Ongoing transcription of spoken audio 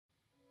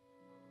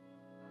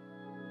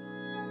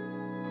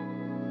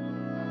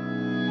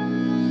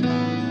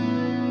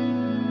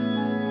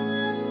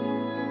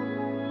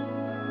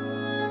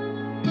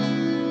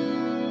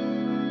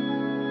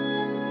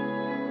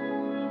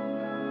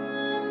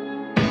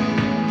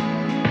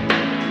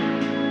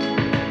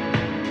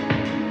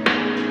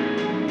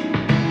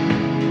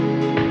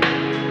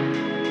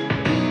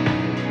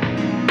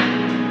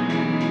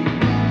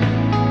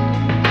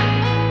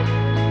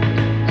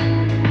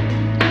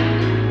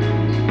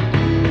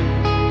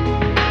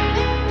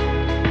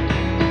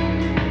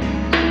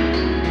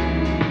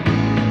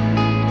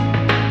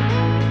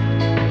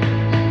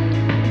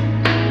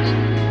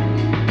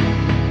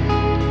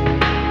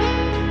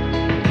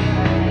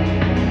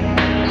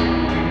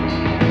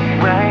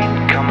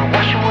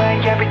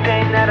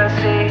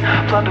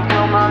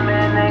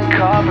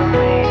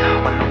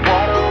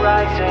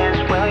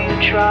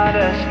try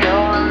to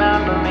still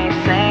remember me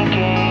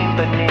sinking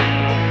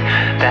beneath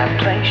that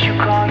place you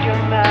call your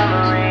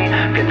memory.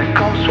 Feel the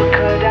ghost, what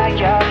could I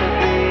ever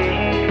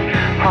be?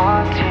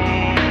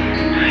 Haunting.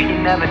 You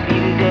never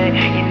needed it,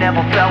 you never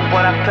felt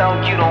what I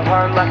felt. You don't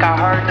hurt like I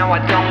hurt, no I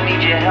don't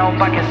need your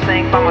help. I can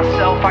sing by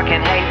myself, I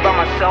can hate by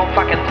myself,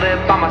 I can live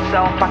by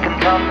myself, I can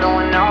love no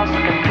one else,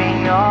 I can be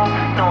all,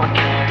 no I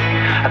can't.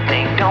 I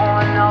think no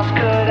one else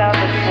could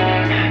ever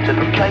sing to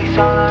the place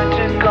I learned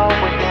to go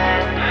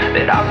within,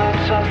 that I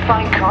learned to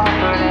find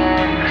comfort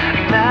in.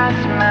 Mess,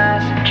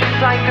 just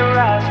like the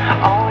rest,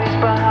 always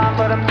behind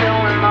but I'm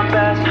doing my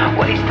best.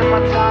 Wasting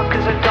my time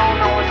cause I don't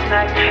know what's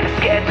next, and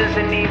scared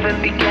doesn't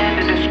even begin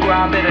to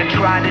describe it. I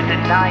try to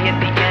deny it,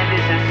 the end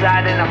is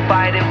inside, and I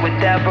fight it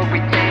with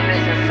everything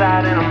that's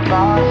inside. And I'm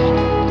lost,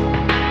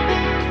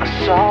 I'm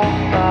so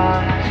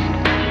lost,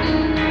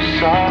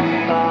 so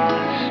lost.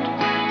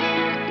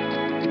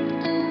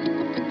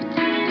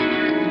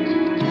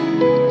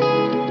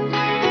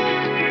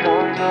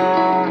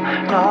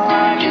 No,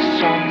 I just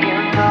hope you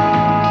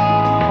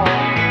know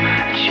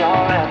that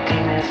your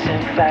emptiness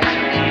infects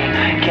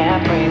me.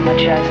 Can't breathe, my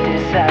chest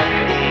is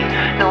heavy.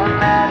 No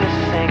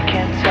medicine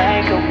can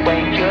take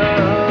away you.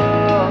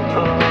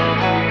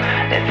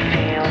 That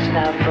feels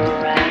never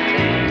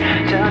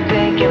ending. To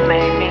think you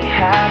made me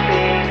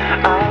happy,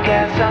 I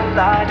guess I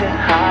lied to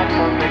hide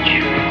from the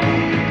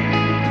truth.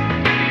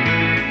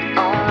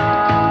 Oh no,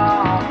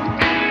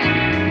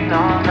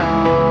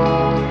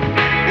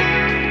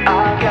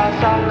 I guess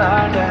I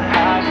learned to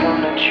hide from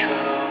the truth.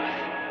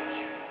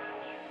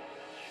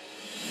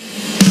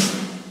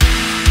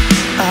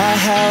 I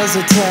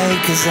hesitate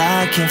cause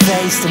I can't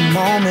face the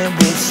moment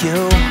with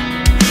you.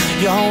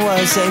 Your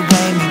words, they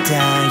weigh me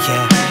down,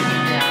 yeah.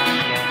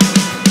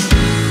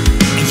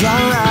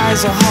 Your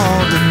eyes are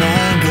holding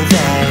anger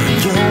there,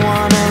 and you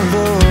wanna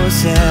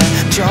lose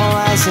it. Your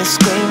eyes are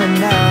screaming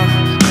now.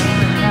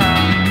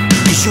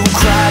 Cause you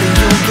cried and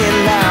you get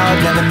loud,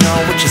 never know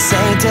what you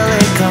say till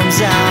it comes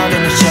out.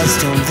 And it's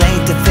just too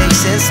late to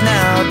fix this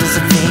now. Does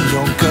it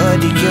feel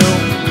good to you?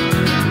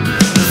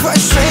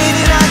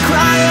 Frustrated I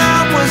cry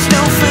out, what's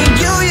new for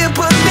you? You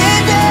put me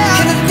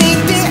down, and I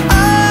think that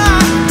I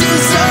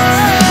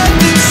deserve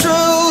the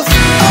truth.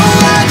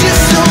 Oh, I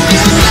just hope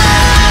you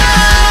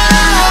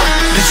know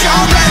that your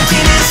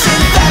emptiness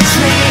infects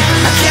me.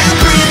 I can't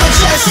breathe, my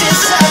chest is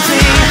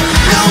heavy.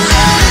 No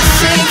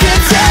medicine can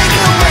take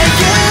away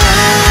you.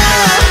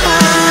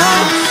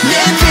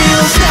 It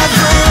feels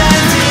never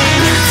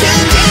ending. To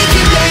think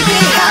you made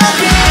me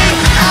happy,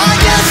 I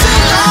guess I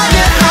learned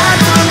to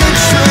hide from the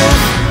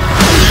truth.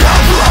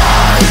 I'm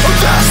blind,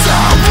 that's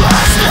how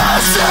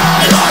blackness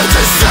I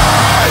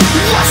decide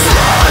what's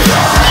right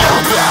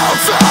about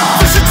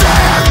that. Did you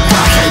dare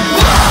fucking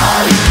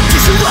lie?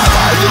 Did you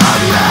ever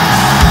love me?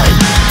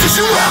 Did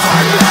you ever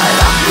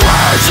let a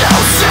word you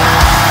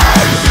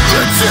said?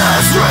 The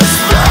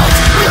disrespect,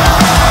 no.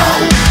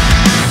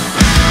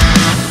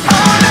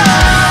 Oh no,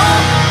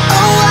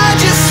 oh I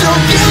just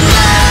hope you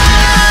know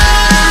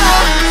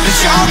that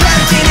your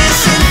emptiness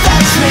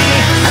infects me.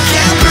 I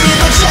can't breathe,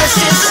 my chest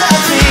is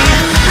heavy.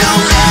 No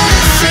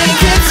medicine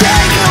can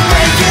take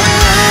away you.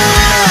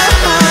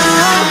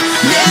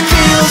 It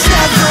feels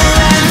never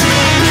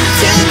ending.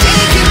 To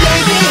think you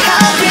made me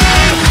happy,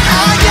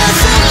 I guess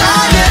I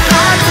learned to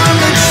hide from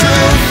the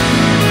truth.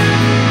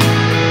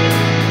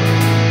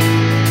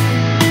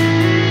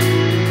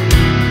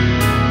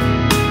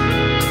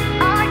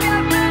 I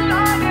guess I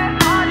learned to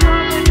hide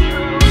from the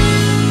truth.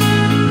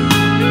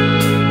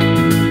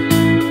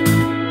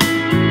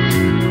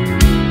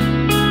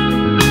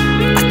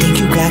 I think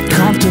you got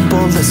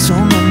comfortable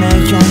assuming that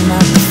you're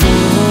not the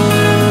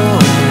fool.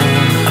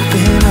 I've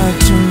been hurt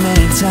too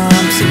many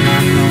times, and I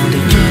know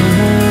that you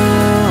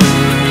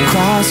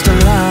crossed the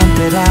line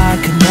that I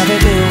could never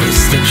do.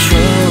 It's the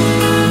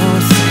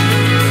truth.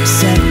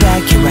 Step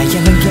back, here I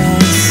am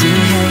again. See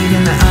hate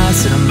in the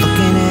eyes that I'm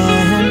looking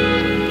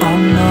in. Oh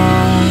no,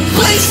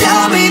 please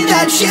tell me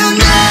that you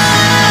know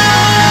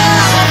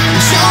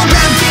your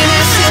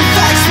emptiness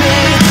infects me.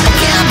 I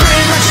can't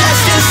breathe, my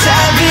chest is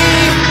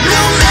heavy.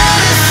 No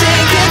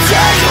medicine can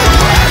take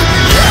away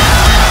you.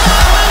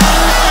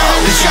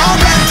 Your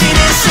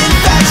emptiness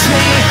infects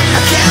me.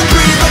 I can't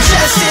breathe, my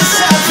chest is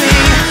heavy.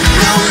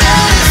 No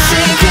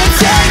medicine can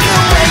take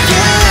away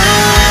you.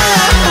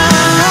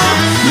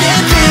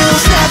 It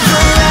feels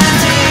never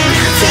ending.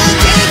 To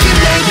think you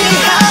made me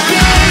happy,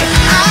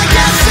 I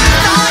guess I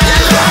learned to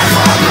live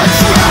on the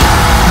truth.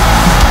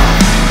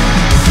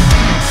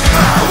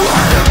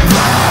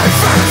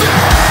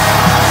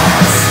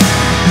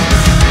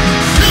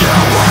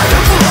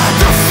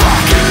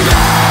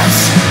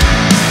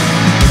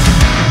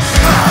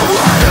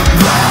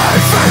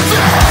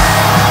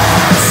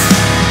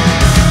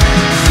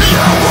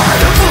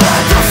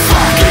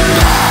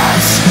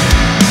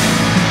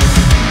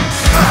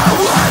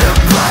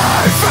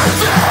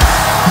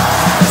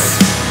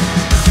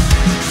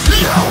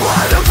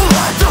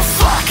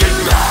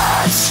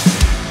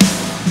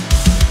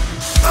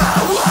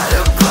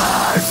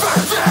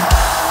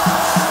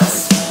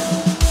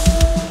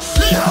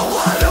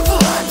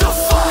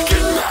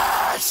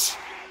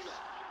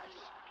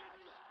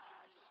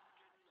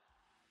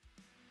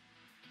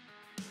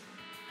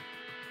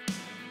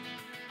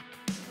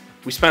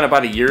 We spent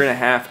about a year and a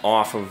half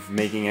off of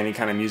making any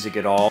kind of music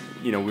at all.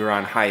 You know, we were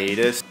on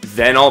hiatus.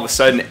 Then all of a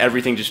sudden,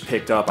 everything just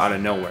picked up out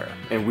of nowhere.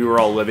 And we were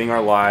all living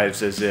our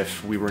lives as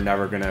if we were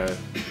never gonna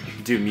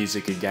do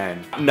music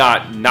again.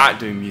 Not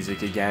doing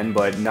music again,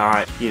 but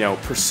not, you know,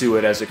 pursue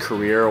it as a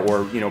career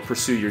or, you know,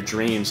 pursue your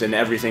dreams and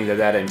everything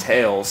that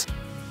entails.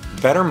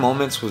 Better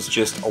Moments was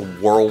just a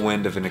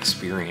whirlwind of an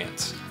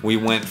experience. We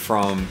went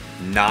from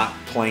not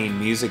playing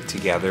music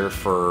together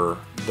for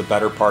the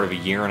better part of a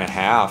year and a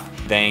half,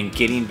 then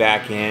getting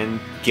back in,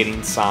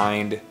 getting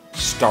signed,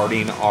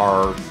 starting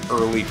our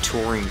early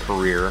touring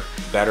career.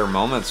 Better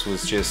Moments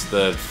was just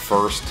the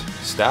first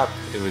step.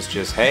 It was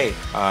just, hey,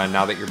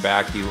 now that you're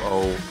back, you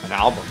owe an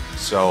album,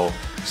 so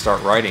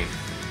start writing.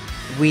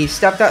 We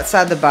stepped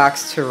outside the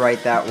box to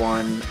write that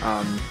one.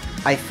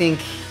 I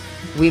think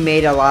we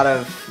made a lot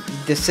of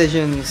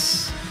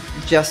decisions,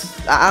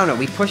 I don't know,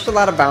 we pushed a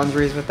lot of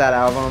boundaries with that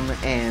album,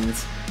 and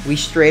we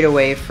strayed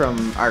away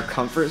from our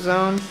comfort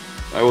zone.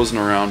 I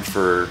wasn't around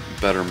for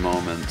Better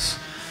Moments.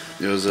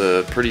 It was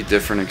a pretty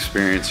different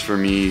experience for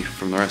me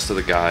from the rest of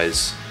the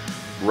guys.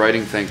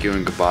 Writing Thank You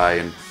and Goodbye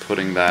and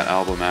putting that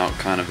album out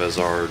kind of as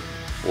our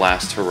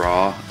last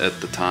hurrah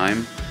at the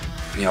time.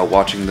 You know,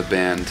 watching the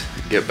band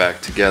get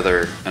back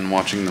together and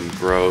watching them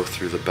grow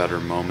through the Better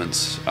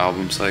Moments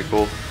album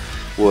cycle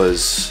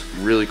was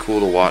really cool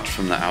to watch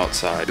from the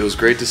outside. It was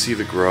great to see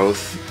the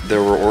growth.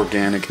 There were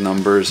organic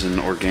numbers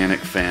and organic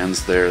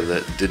fans there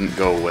that didn't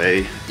go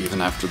away even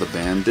after the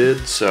band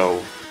did.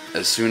 So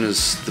as soon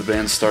as the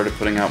band started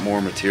putting out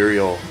more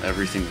material,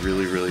 everything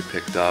really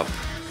picked up.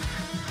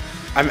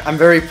 I'm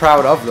very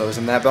proud of those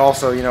and that, but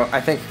also, you know, I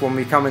think when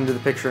we come into the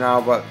picture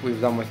now, what we've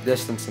done with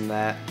Distance and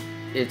that,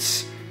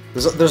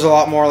 there's a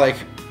lot more like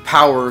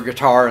power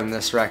guitar in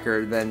this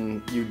record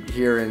than you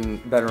hear in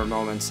Better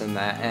Moments and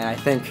that, and I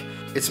think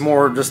it's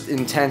more just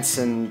intense,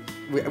 and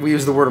we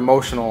use the word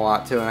emotional a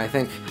lot too, and I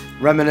think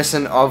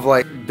reminiscent of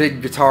like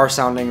big guitar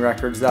sounding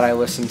records that I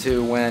listened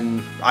to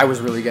when I was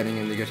really getting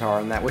into guitar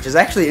and that, which is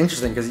actually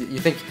interesting because you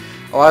think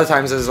a lot of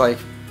times as like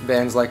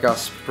bands like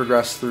us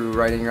progress through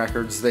writing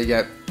records, they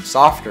get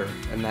softer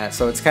and that,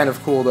 so it's kind of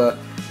cool to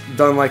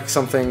done like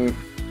something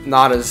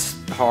not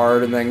as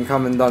hard and then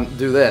come and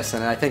do this,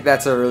 and I think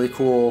that's a really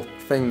cool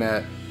thing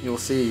that you'll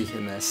see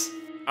in this.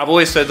 I've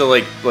always said that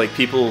like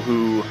people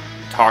who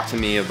talk to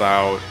me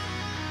about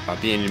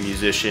being a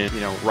musician, you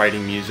know,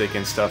 writing music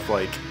and stuff,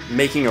 like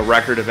making a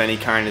record of any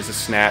kind is a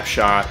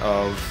snapshot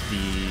of the,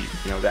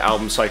 you know, the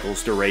album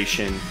cycle's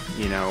duration,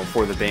 you know,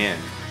 for the band.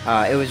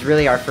 It was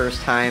really our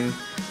first time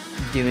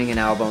doing an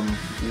album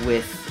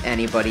with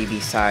anybody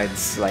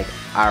besides like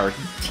our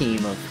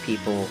team of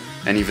people.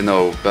 And even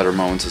though Better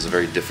Moments is a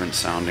very different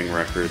sounding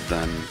record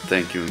than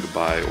Thank You and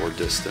Goodbye or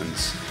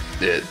Distance,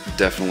 it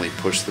definitely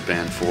pushed the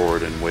band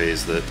forward in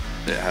ways that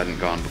it hadn't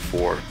gone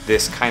before.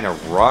 This kind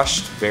of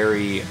rushed,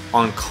 very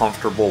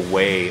uncomfortable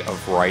way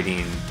of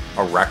writing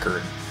a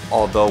record.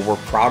 Although we're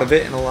proud of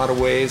it in a lot of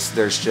ways,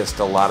 there's just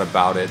a lot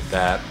about it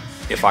that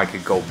if I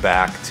could go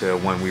back to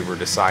when we were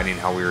deciding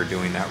how we were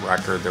doing that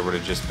record, there would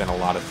have just been a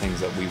lot of things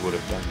that we would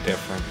have done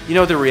different. You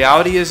know, the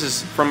reality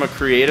is from a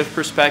creative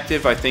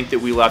perspective, I think that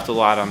we left a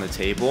lot on the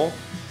table.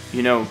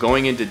 You know,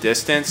 going into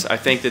Distance, I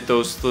think that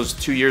those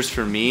 2 years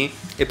for me,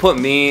 it put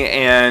me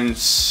and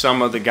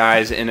some of the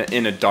guys in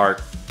a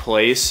dark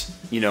place.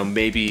 You know,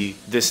 maybe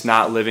this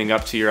not living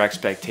up to your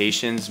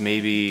expectations,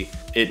 maybe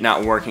it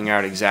not working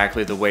out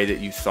exactly the way that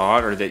you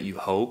thought or that you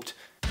hoped.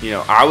 You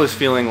know, I was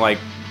feeling like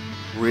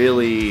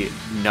really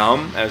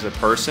numb as a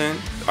person.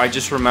 I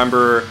just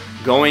remember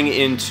going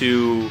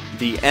into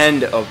the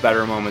end of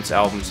Better Moments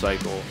album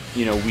cycle.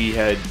 You know, we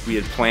had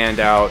planned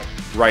out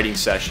writing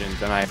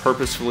sessions, and I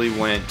purposefully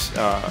went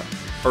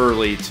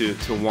early to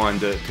one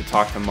to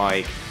talk to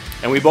Mike,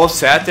 and we both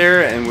sat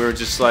there and we were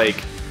just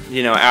like,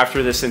 you know,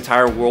 after this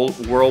entire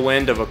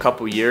whirlwind of a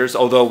couple years,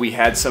 although we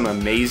had some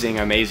amazing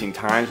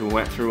times, we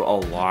went through a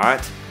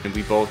lot, and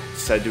we both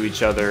said to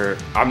each other,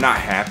 I'm not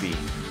happy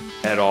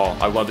at all.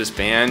 I love this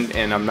band,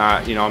 and I'm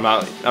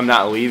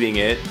not leaving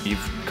it.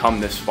 You've come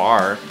this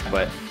far,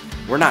 but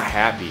we're not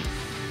happy.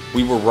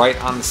 We were right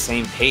on the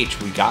same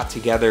page. We got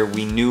together,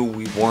 we knew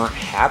we weren't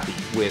happy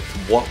with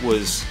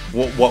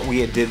what we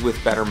had did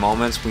with Better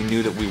Moments. We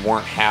knew that we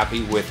weren't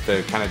happy with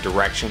the kind of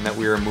direction that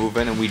we were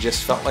moving, and we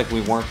just felt like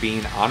we weren't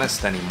being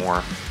honest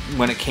anymore.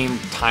 When it came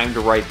time to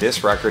write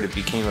this record, it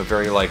became a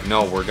very like,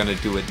 no, we're gonna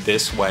do it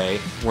this way.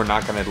 We're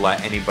not gonna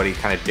let anybody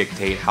kind of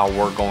dictate how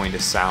we're going to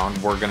sound.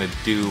 We're gonna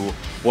do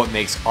what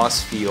makes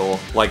us feel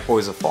like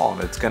Boys of Fall.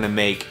 It's gonna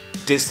make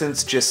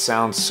Distance just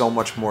sound so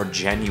much more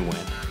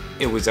genuine.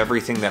 It was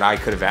everything that I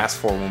could have asked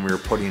for when we were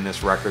putting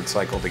this record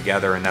cycle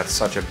together, and that's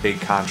such a big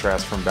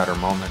contrast from Better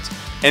Moments.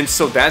 And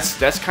so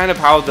that's kind of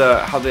how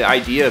the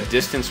idea of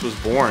Distance was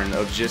born,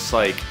 of just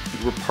like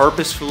we're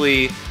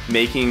purposefully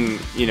making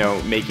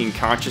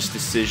conscious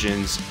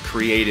decisions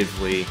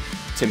creatively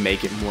to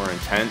make it more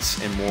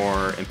intense and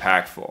more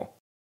impactful.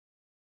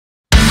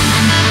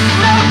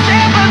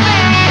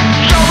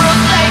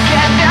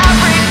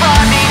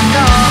 Everybody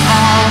know,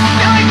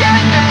 feeling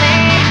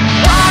destiny,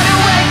 wide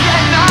awake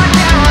and not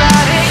getting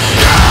ready.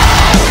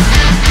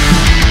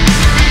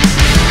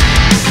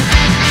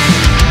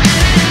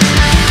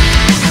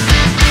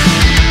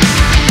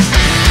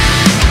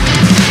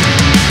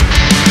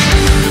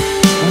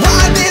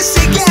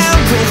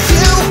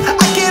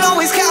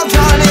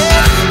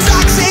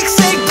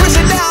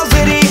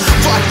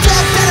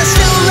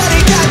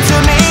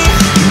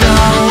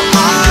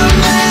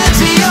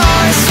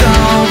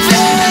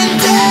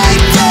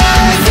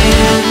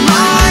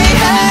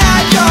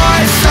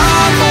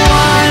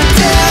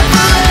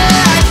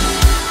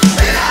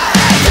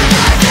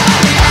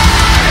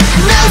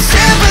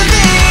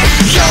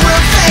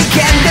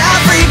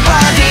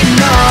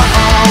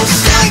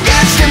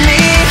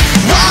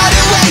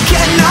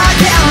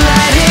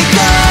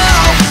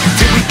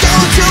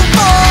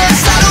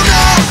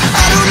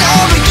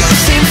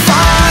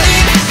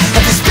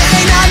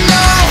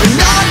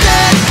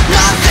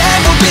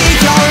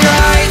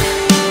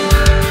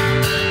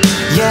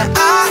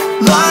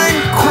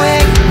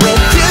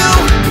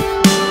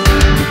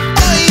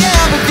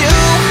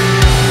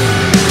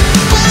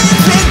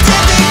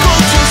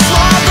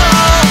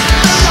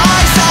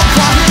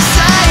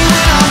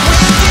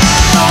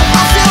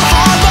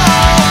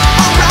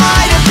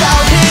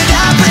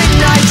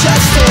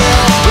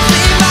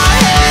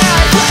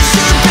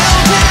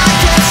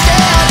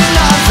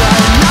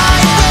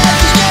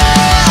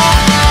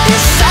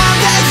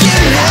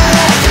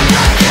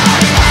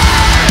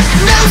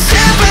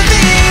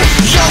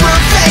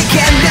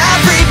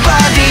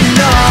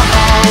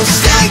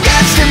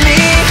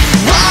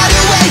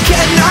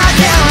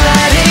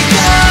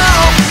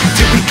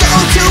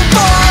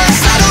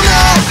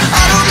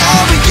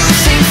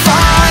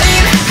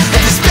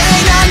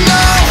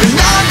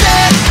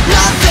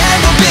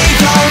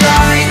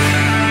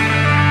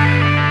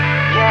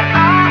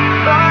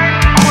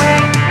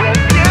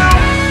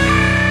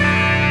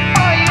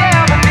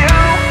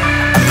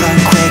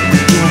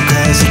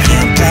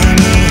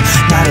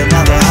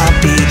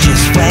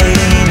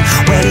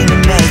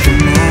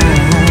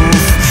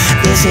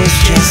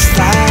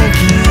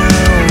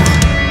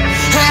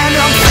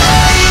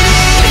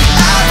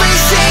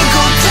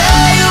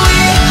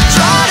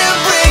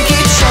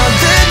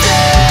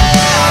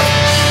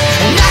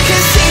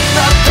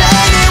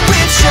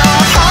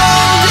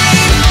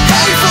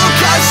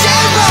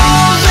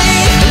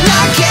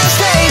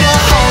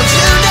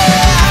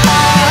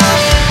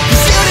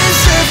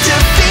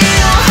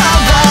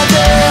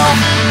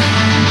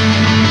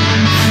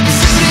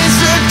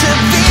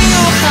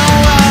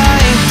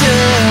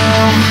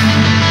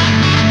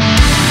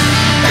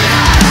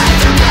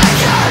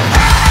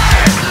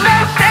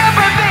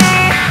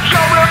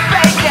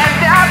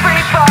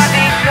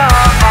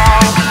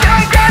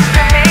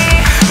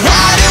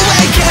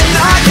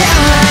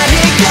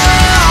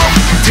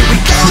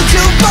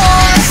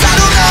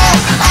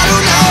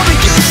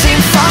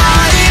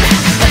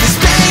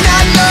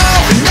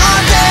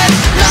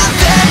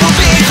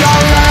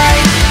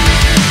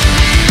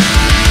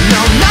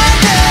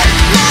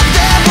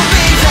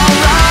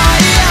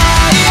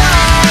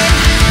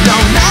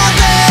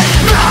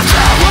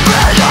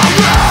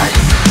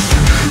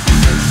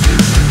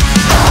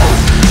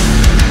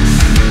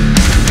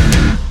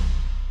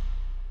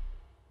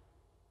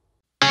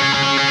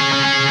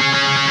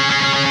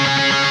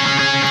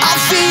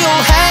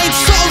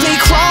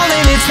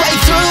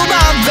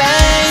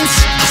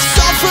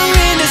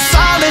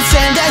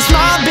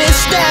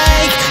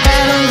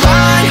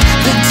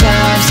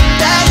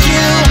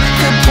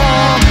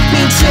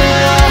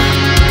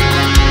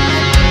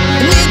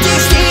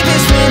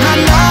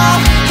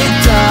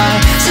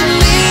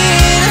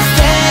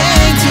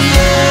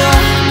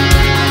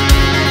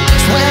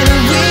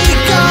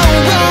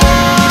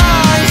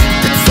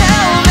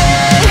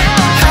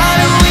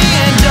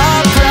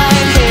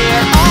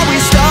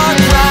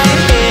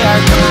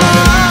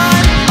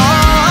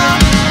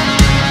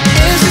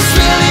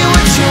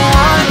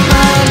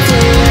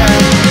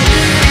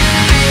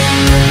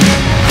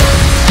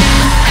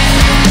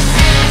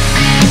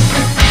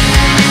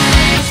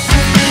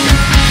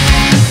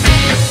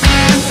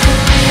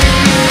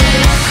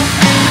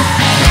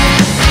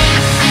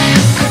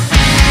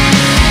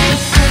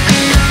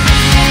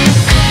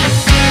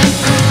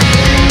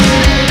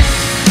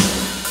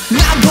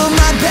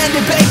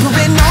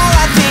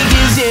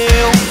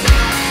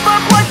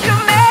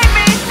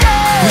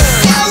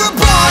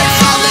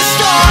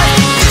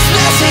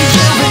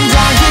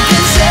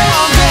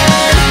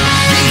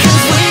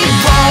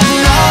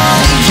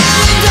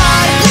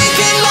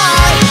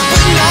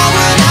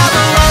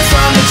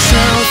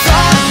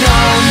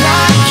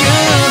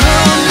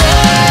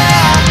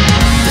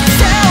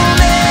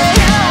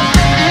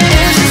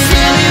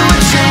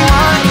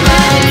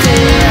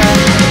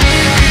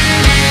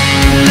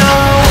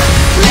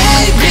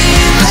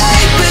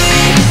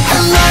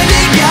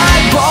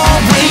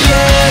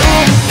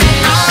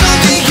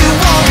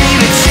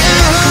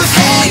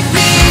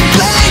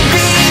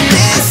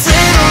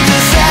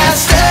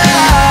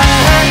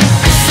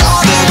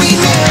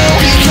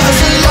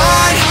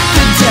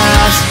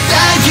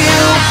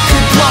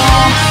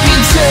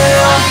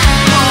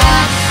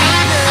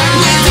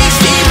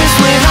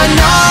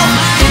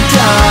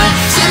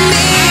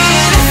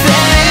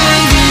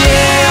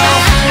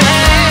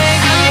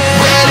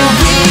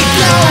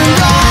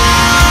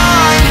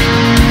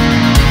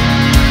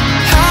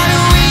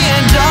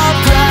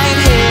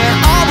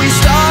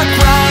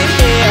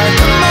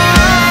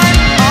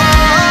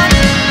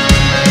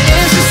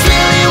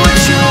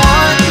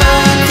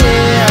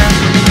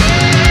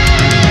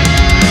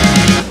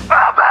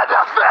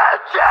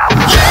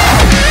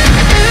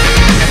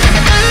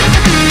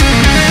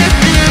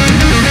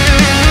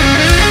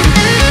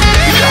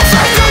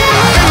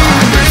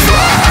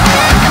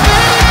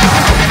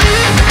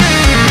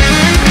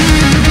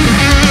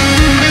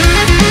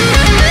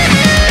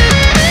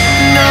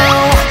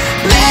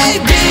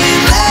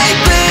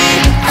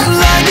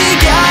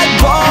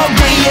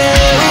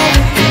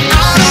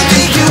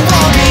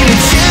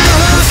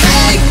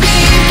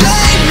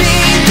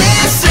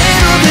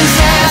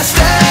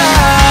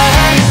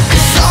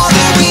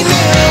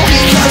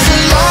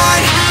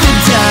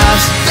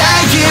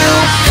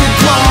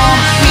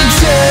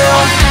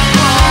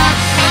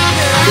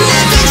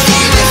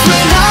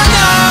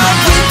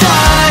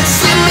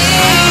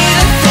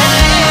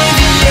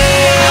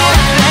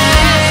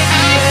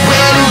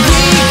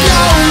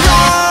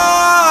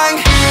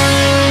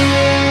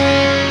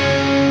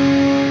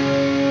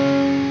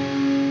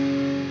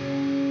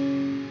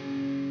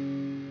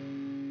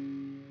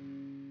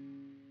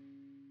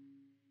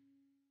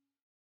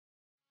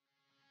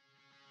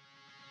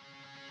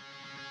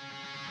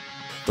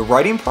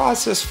 writing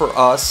process for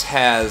us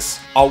has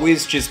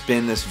always just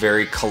been this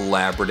very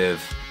collaborative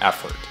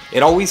effort.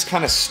 It always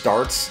kind of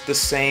starts the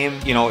same.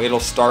 You know, it'll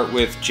start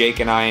with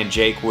Jake and I, and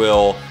Jake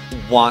will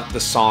want the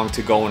song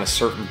to go in a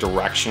certain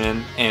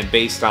direction, and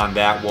based on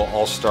that we'll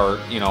all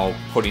start, you know,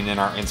 putting in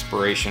our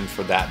inspiration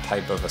for that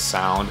type of a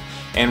sound.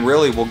 And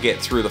really we'll get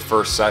through the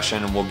first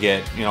session and we'll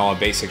get, you know, a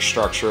basic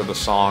structure of the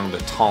song, the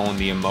tone,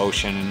 the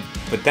emotion,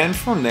 but then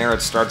from there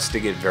it starts to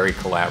get very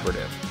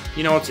collaborative.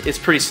 You know, it's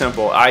pretty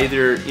simple.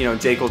 Either, you know,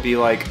 Jake will be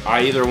like,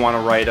 I either want to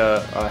write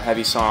a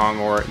heavy song,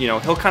 or, you know,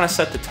 he'll kind of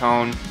set the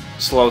tone,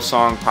 slow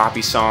song,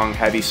 poppy song,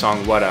 heavy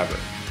song,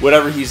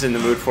 whatever he's in the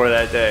mood for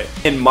that day.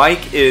 And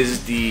Mike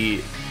is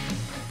the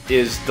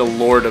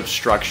lord of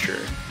structure.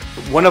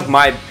 One of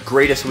my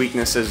greatest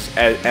weaknesses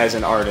as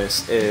an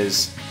artist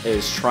is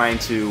trying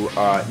to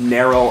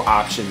narrow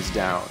options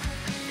down.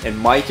 And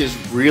Mike is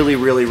really,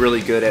 really,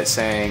 really good at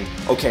saying,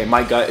 okay,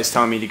 my gut is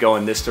telling me to go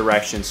in this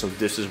direction, so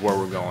this is where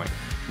we're going.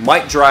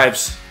 Mike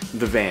drives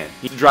the van.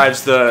 He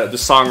drives the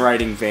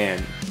songwriting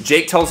van.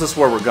 Jake tells us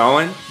where we're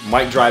going.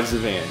 Mike drives the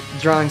van.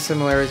 Drawing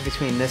similarities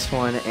between this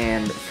one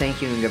and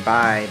Thank You and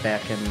Goodbye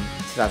back in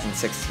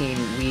 2016,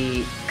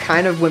 we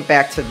kind of went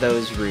back to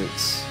those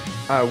roots.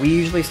 We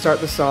usually start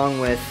the song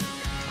with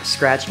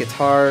scratch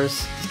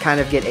guitars to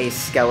kind of get a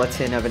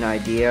skeleton of an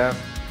idea.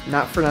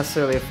 Not for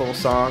necessarily a full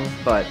song,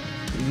 but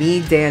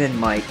me, Dan, and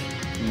Mike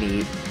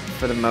meet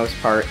for the most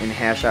part and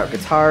hash out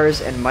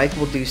guitars, and Mike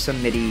will do some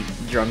MIDI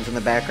drums in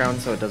the background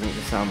so it doesn't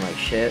just sound like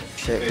shit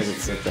because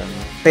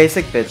it's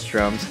basic bitch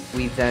drums.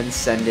 We then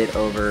send it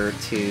over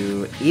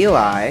to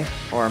Eli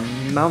or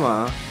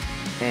Mama,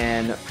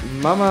 and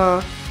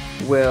Mama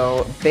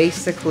will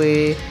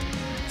basically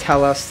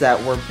tell us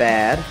that we're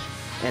bad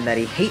and that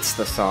he hates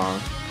the song.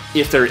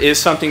 If there is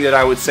something that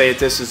I would say at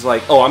this is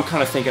like, oh, I'm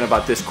kind of thinking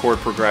about this chord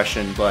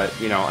progression, but,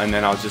 you know, and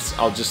then I'll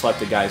just let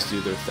the guys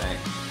do their thing.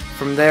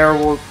 From there,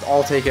 we'll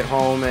all take it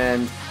home,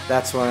 and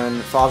that's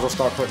when Foz will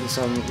start putting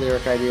some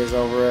lyric ideas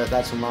over it.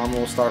 That's when Mom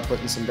will start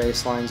putting some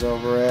bass lines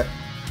over it.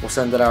 We'll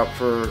send it out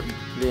for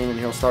Dean, and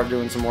he'll start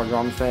doing some more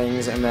drum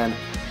things. And then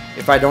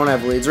if I don't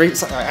have leads, or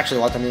actually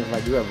a lot of times if I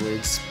do have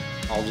leads,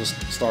 I'll just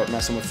start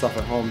messing with stuff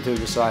at home too,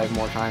 just so I have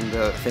more time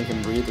to think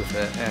and breathe with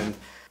it. And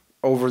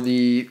over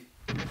the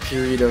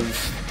period of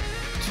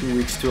 2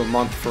 weeks to a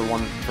month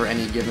for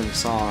any given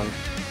song,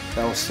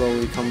 that will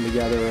slowly come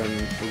together,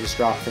 and we'll just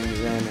drop things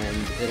in,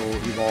 and it'll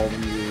evolve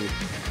into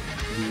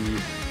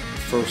the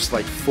first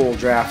like full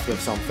draft of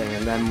something,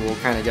 and then we'll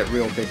kind of get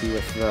real picky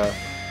with the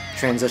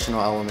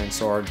transitional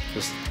elements, or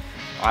just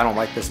I don't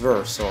like this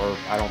verse, or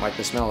I don't like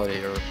this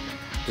melody, or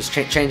just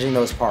changing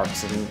those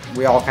parts. And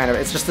we all kind of,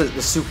 it's just the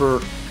super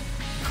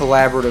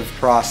collaborative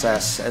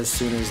process as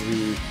soon as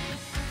the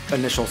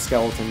initial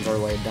skeletons are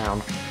laid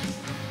down.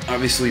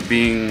 Obviously,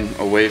 being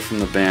away from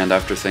the band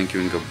after Thank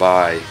You and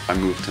Goodbye, I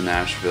moved to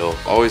Nashville.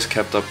 Always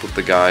kept up with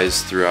the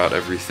guys throughout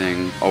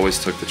everything.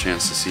 Always took the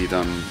chance to see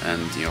them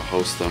and, you know,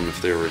 host them if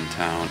they were in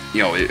town.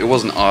 You know, it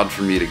wasn't odd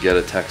for me to get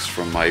a text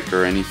from Mike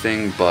or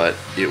anything, but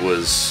it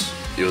was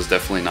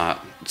definitely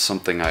not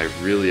something I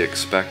really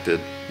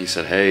expected. He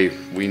said, hey,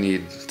 we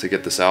need to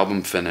get this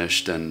album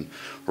finished, and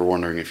we're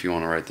wondering if you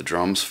want to write the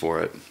drums for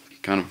it.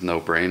 Kind of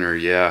no-brainer,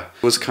 yeah.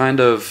 It was kind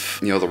of,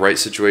 you know, the right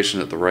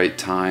situation at the right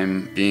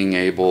time, being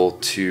able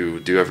to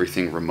do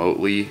everything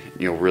remotely,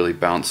 you know, really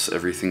bounce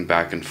everything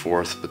back and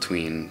forth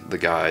between the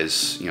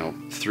guys, you know,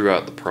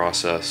 throughout the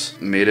process.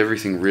 Made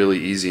everything really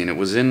easy, and it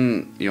was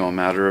in, you know, a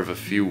matter of a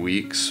few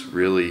weeks,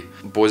 really.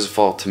 Boys of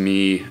Fall, to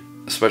me,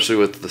 especially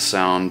with the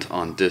sound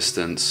on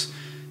Distance,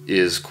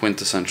 is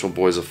quintessential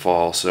Boys of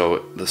Fall,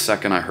 so the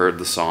second I heard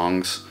the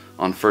songs,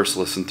 on first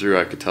listen through,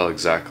 I could tell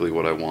exactly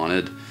what I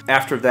wanted.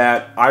 After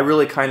that, I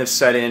really kind of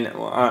set in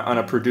on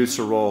a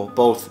producer role,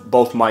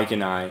 both Mike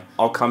and I.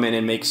 I'll come in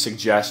and make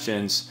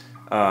suggestions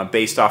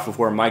based off of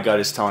where my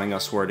gut is telling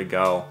us where to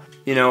go.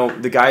 You know,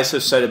 the guys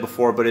have said it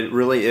before, but it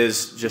really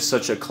is just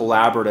such a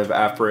collaborative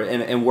effort.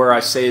 And where I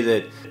say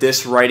that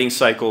this writing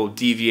cycle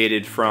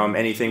deviated from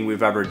anything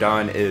we've ever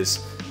done is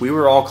we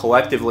were all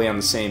collectively on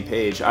the same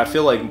page. I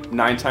feel like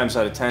 9 times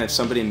out of 10, if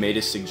somebody made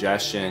a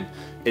suggestion,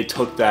 it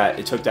took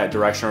that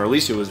direction, or at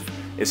least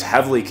it's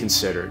heavily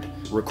considered,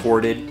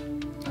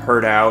 recorded,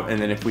 heard out, and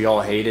then if we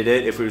all hated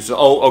it, if it was,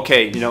 oh,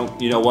 okay, you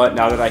know what,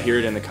 now that I hear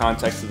it in the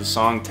context of the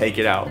song, take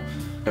it out.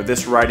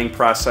 This writing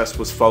process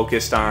was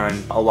focused on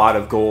a lot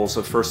of goals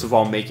of, first of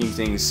all, making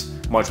things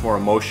much more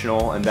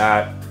emotional, and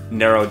that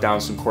narrowed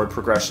down some chord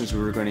progressions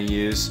we were going to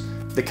use.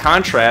 The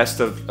contrast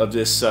of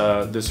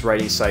this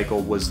writing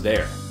cycle was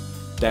there.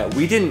 That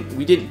we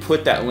didn't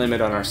put that limit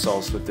on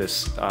ourselves with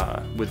this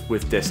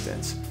with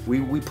Distance.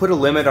 We put a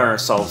limit on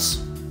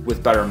ourselves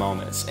with Better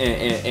Moments,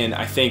 and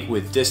I think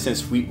with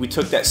Distance we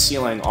took that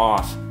ceiling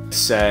off.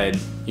 Said,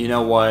 you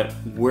know what,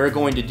 we're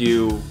going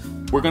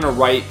to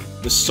write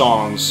the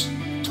songs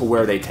to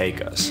where they take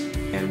us,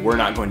 and we're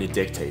not going to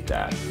dictate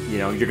that. You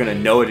know, you're going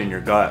to know it in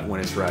your gut when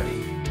it's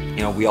ready.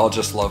 You know, we all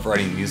just love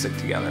writing music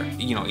together.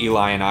 You know,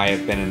 Eli and I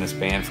have been in this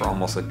band for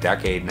almost a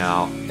decade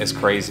now. As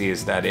crazy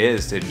as that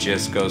is, it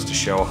just goes to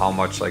show how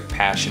much like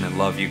passion and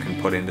love you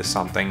can put into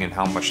something and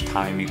how much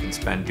time you can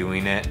spend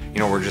doing it. You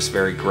know, we're just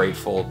very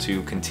grateful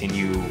to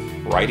continue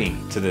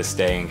writing to this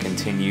day and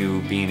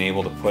continue being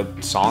able to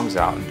put songs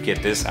out and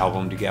get this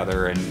album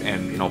together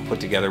and you know, put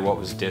together what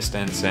was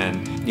Distance.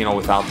 And you know,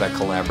 without that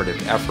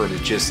collaborative effort,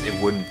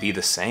 it wouldn't be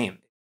the same.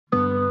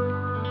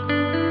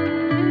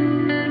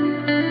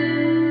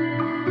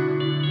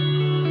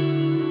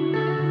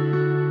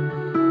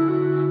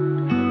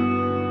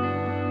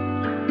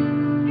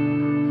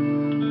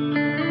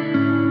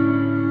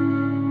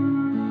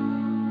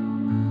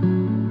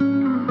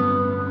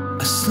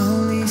 I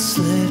slowly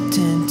slipped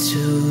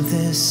into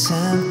this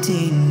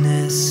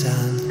emptiness. I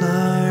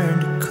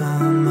learned to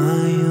call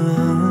my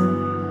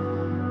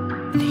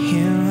own, and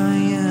here I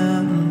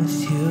am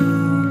with you.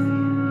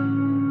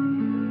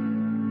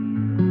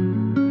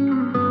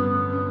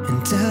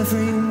 And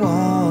every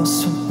wall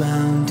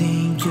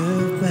surrounding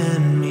you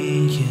and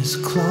me is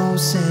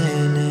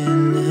closing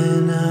in,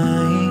 and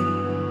I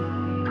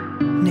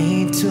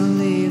need to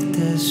leave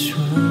this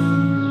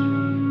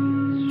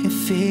room. It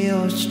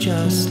feels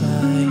just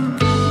like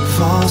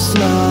false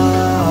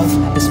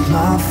love is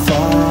my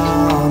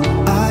fault.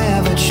 I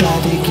ever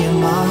tried to get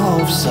my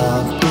hopes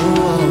up.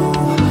 Ooh,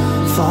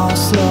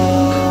 false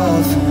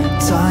love,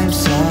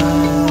 time's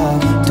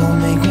up. Don't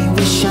make me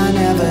wish I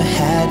never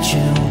had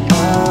you.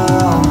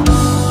 Oh,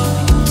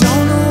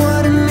 don't know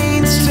what it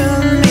means to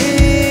me,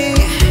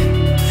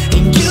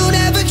 and you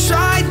never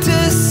tried to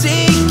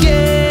seek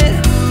it,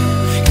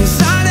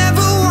 'cause I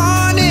never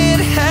wanted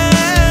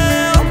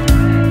help,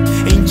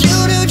 and you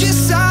knew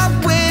just how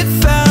it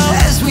felt.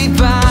 As we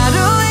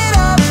bottle it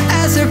up,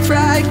 as our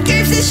pride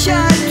gives a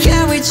shot,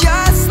 can we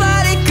just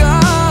let it go?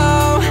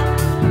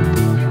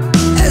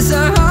 As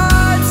our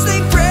hearts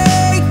they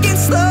break and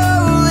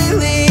slowly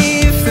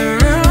leave the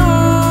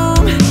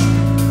room,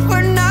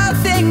 we're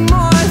nothing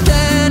more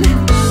than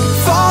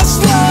false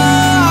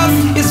love.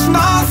 It's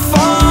my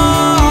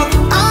fault.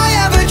 I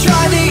ever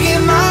tried to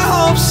get my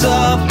hopes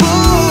up.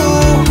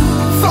 Ooh,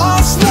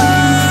 false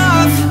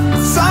love,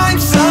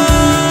 time's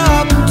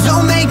up.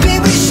 Don't make me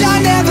wish I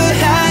never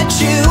had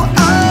you.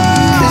 Oh,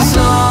 'cause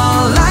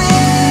all I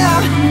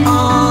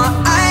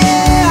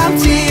am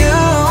to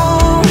you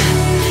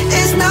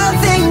is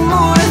nothing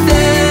more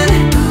than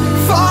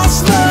false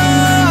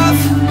love.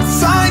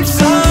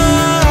 Time's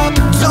up.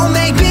 Don't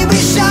make me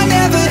wish I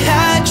never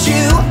had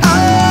you. Oh.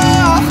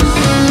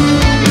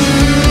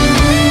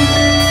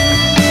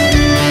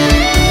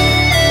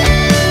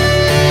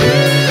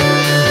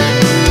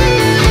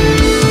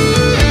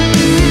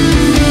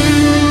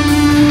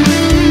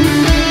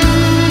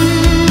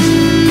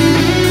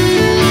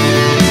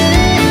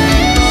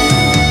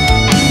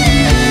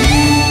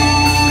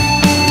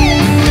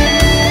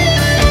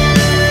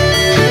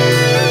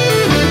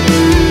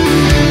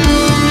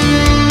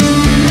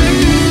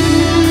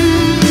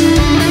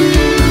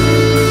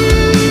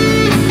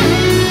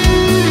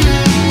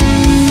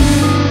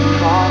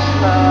 False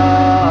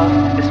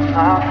love is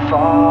my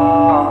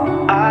fault.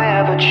 I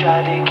ever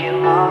tried to get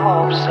my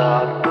hopes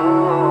up.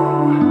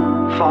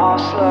 Ooh,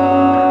 false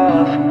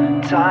love,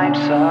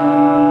 time's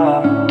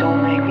up.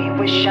 Don't make me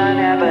wish I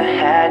never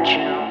had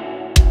you.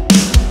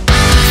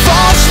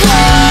 False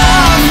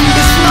love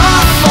is my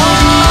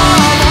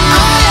fault.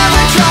 I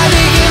ever tried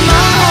to get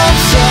my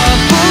hopes up.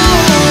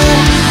 Ooh,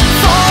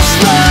 false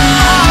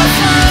love,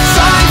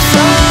 time's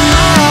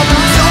up.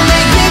 Don't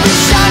make me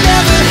wish I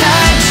never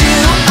had you.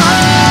 Oh,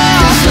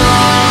 'cause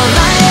all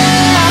I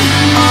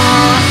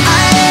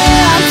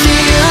am to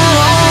you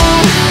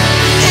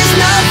is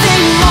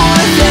nothing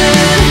more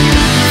than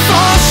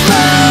false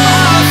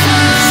love.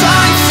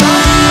 Time's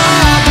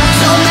up.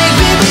 Don't make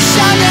me wish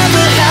I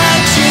never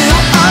had you.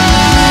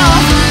 Oh.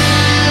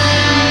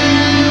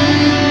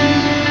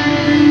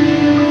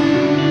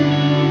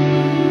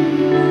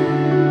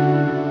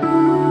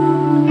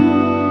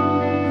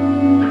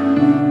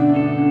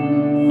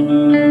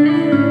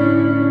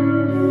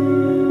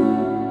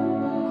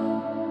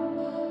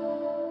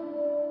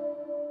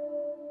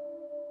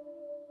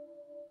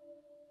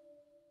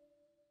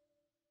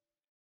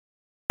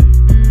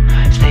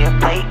 Stay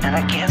up late and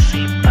I can't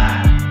sleep. I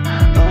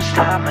lose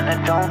time and I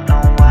don't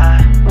know why.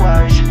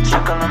 Words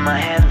circle in my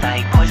head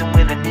like poison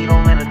with a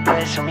needle and a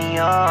thread. Show me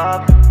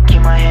up.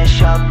 Keep my head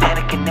shut,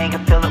 panicking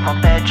naked, fill up my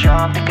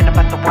bedroom. Thinking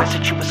about the words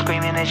that you were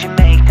screaming as your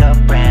makeup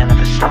ran. If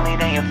it's slowly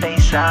down your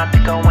face, I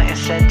think I went and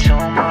said too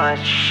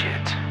much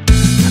shit.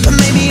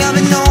 Maybe I've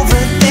been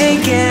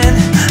overthinking.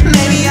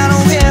 Maybe I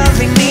don't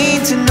really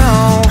need to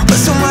know. But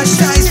so much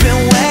time's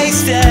been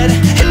wasted,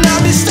 and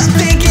I've been stuck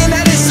thinking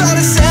that it's all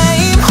the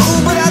same.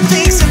 Oh, but I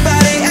think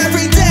about it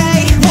every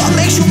day. What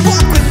makes you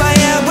walk with my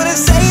hand when I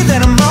say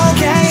that I'm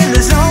okay? And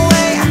there's no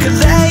way I could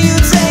let you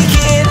take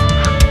it.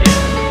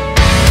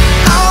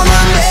 I'm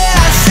a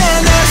mess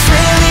and there's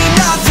really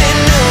nothing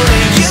new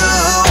to you.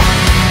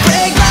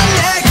 Break my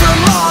neck from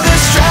all the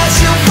stress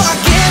you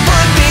fucking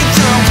put me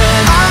through.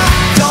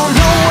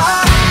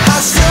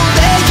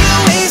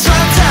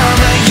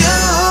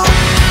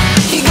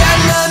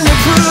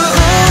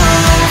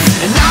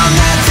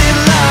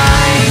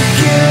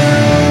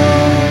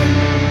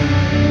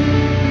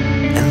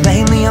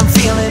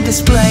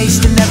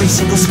 displaced in every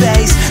single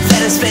space that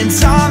I spend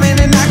time in,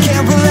 and I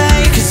can't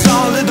relate. Cause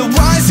all of the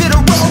wise that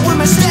I wrote were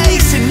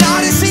mistakes, and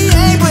honestly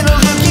ain't when I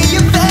look at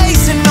your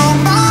face. And all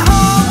my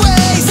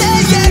hallways,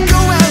 they echo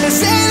out the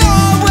same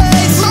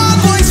always. My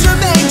voice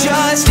remained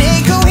just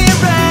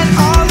incoherent.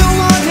 All the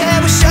one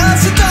that was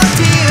just to talk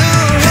to you.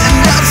 And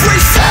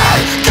every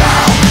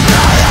single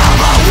night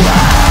I'm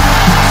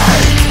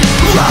awake,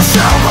 lost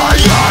out my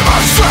arm,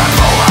 I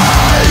slip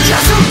away.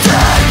 Yes, you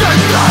take the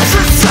life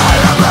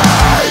inside of me.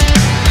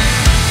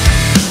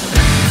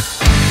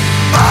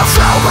 I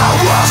feel my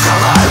walls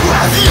collide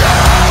with you.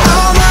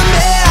 I'm a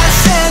mess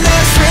and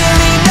there's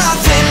really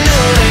nothing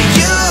new to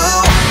you.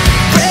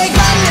 Break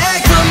my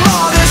neck from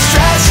all the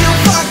stress you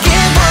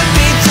fucking put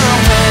me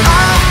through. And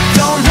I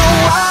don't know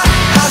why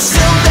I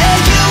still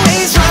let you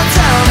waste my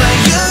time. But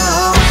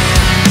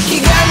you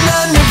got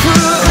nothing to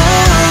prove,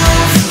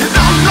 and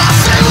I'm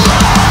nothing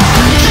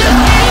like you.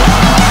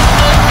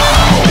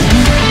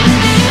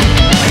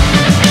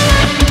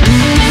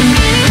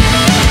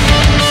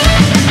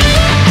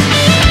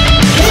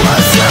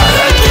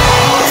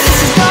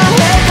 This is not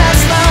love,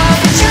 that's love.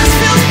 It just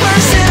feels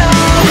personal.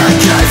 It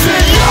drives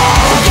me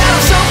off.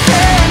 I'm so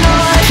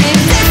paranoid. Keep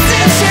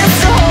distance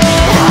just to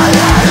hold. I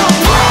had a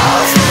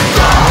pulse,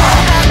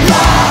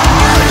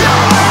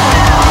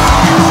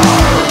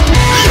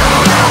 you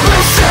help me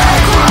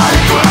sick right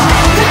through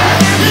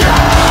with you.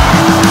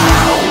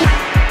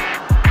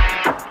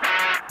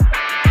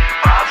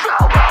 I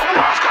feel my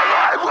walls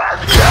collide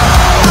with you.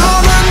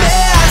 I'm a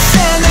mess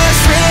and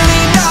there's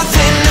really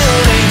nothing new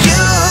to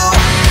you.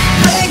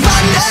 Break my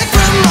neck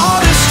from all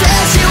the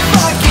stress you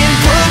fucking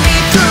put me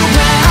through.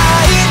 And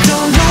I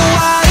don't know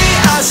why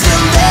I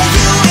still let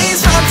you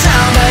waste my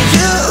time. But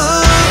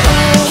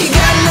you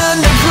got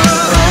nothing to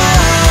prove,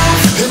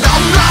 and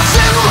I'm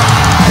nothing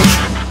like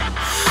you.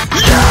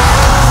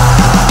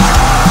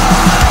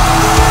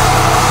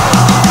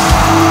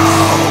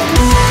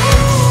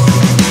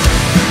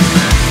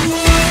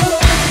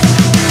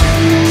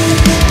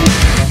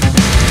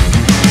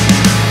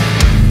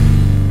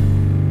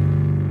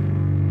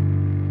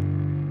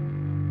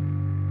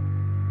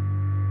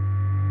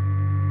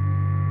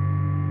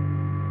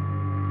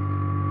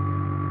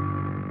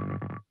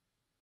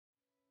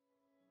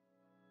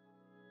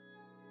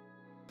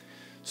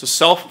 So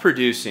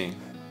self-producing,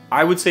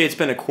 I would say it's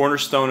been a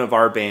cornerstone of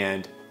our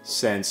band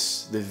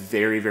since the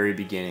very, very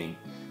beginning.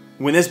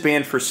 When this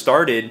band first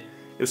started,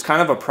 it was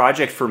kind of a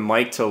project for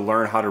Mike to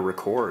learn how to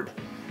record.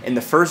 And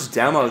the first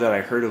demo that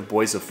I heard of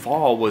Boys of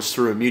Fall was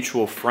through a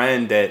mutual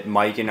friend that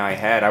Mike and I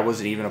had. I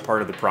wasn't even a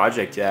part of the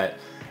project yet.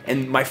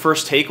 And my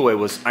first takeaway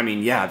was, I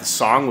mean, yeah, the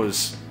song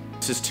was,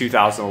 this is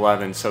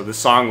 2011, so the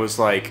song was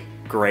like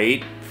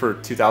great for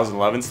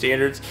 2011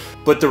 standards,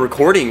 but the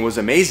recording was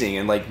amazing,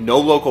 and like no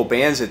local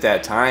bands at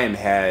that time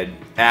had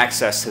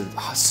access to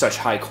such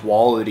high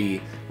quality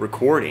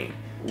recording.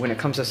 When it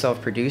comes to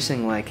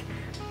self-producing, like,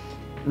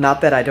 not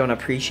that I don't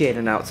appreciate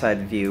an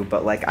outside view,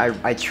 but like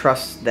I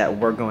trust that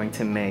we're going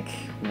to make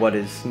what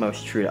is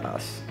most true to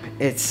us.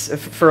 It's,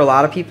 for a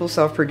lot of people,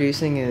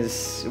 self-producing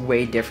is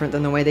way different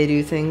than the way they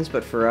do things,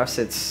 but for us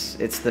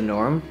it's the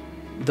norm.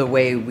 The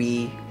way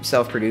we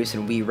self-produce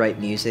and we write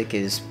music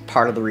is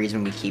part of the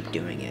reason we keep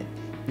doing it.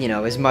 You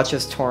know, as much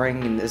as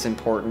touring is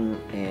important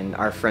and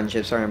our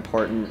friendships are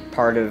important,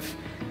 part of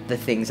the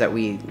things that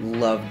we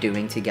love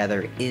doing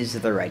together is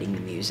the writing the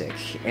music.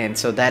 And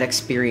so that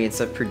experience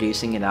of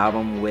producing an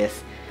album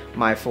with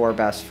my four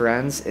best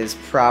friends is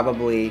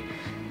probably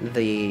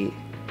the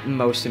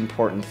most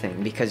important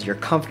thing, because you're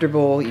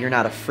comfortable, you're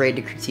not afraid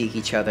to critique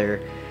each other,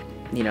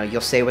 you know,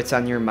 you'll say what's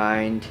on your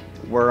mind.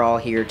 We're all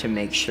here to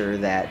make sure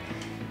that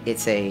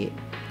it's a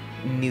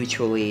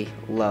mutually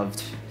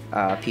loved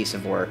piece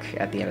of work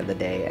at the end of the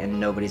day, and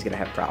nobody's gonna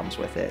have problems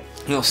with it.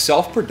 You know,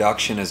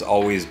 self-production has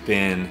always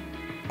been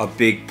a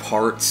big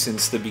part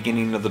since the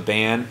beginning of the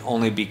band,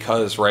 only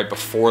because right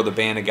before the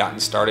band had gotten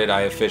started,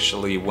 I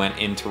officially went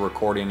into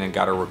recording and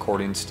got a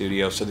recording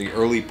studio. So the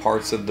early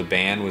parts of the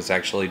band was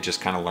actually just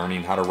kind of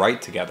learning how to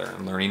write together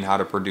and learning how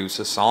to produce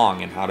a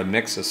song and how to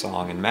mix a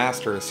song and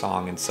master a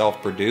song and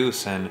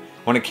self-produce. And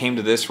when it came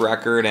to this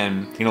record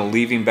and, you know,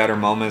 leaving Better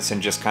Moments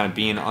and just kind of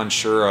being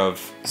unsure of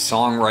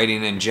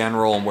songwriting in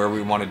general and where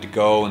we wanted to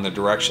go and the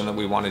direction that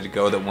we wanted to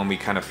go, that when we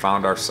kind of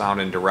found our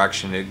sound and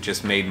direction, it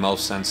just made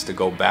most sense to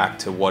go back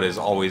to what has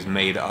always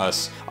made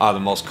us the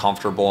most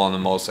comfortable and the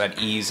most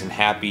at ease and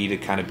happy to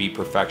kind of be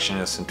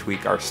perfectionists and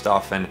tweak our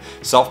stuff. And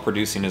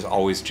self-producing has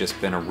always just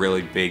been a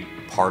really big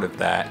part of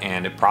that,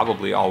 and it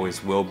probably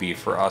always will be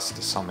for us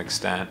to some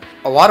extent.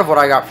 A lot of what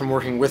I got from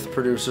working with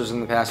producers in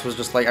the past was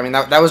just like, I mean,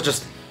 that was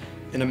just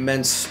an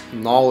immense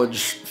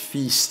knowledge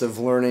feast of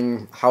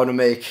learning how to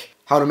make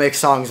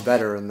songs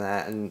better, and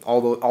that, and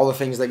all the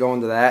things that go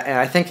into that. And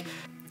I think,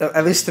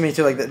 at least to me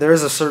too, like there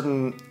is a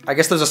certain, I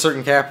guess there's a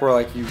certain cap where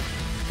like you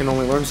can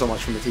only learn so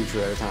much from the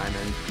teacher at a time,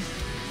 and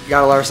you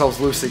gotta let ourselves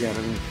loose again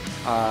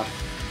and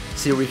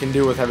see what we can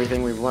do with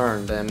everything we've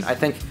learned. And I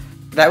think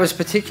that was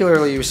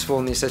particularly useful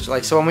in these situations.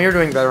 Like, so when we were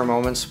doing Better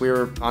Moments, we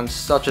were on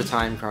such a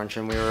time crunch,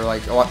 and we were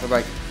like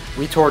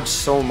we toured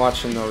so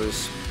much in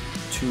those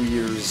 2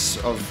 years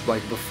of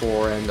like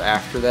before and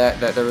after that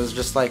there was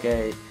just like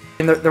and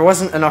there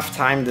wasn't enough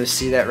time to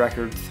see that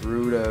record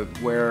through to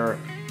where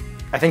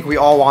I think we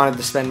all wanted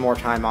to spend more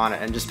time on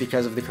it, and just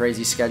because of the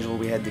crazy schedule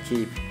we had to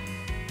keep,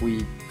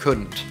 we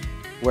couldn't.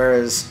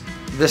 Whereas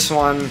this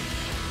one,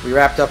 we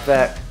wrapped up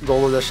that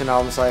Gold Edition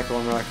album cycle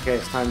and we're like, okay,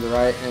 it's time to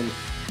write. And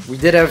we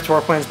did have tour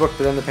plans booked,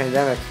 but then the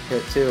pandemic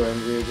hit too,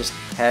 and we just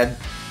had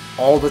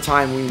all the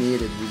time we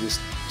needed to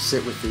just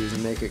sit with these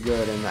and make it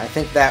good. And I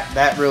think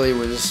that really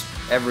was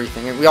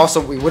everything. And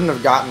we wouldn't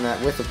have gotten that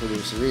with a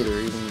producer either,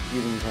 even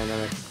the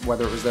pandemic,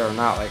 whether it was there or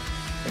not. Like,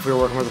 if we were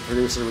working with a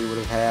producer, we would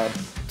have had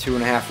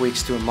 2.5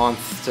 weeks to a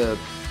month to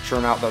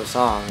churn out those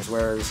songs,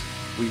 whereas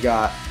we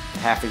got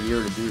half a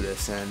year to do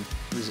this, and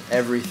it was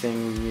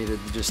everything we needed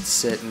to just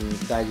sit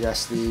and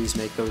digest these,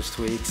 make those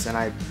tweaks, and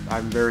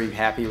I'm very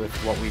happy with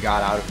what we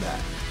got out of that.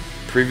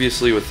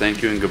 Previously with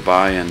Thank You and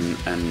Goodbye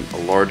and a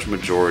large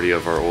majority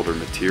of our older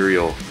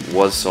material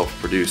was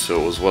self-produced,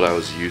 so it was what I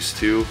was used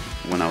to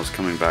when I was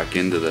coming back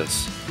into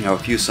this. You know, a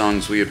few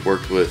songs we had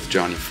worked with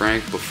Johnny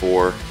Frank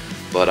before,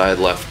 but I had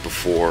left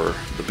before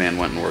the band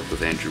went and worked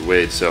with Andrew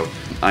Wade, so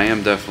I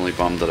am definitely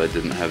bummed that I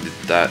didn't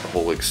have that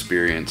whole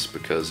experience,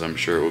 because I'm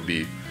sure it would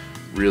be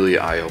really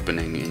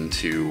eye-opening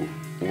into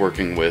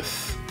working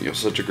with, you know,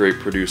 such a great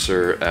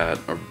producer at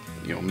a,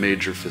 you know,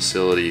 major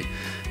facility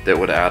that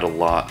would add a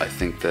lot, I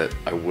think, that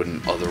I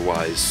wouldn't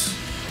otherwise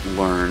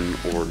learn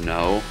or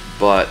know.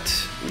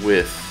 But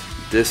with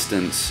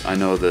Distance, I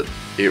know that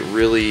it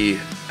really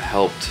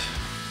helped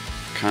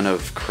kind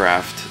of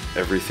craft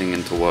everything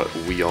into what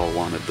we all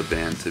wanted the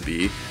band to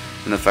be,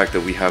 and the fact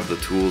that we have the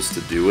tools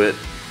to do it,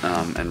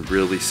 and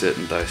really sit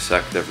and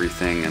dissect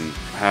everything, and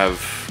have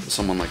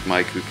someone like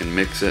Mike who can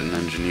mix it and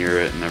engineer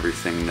it and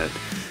everything, that,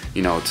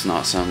 you know, it's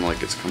not sounding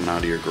like it's coming out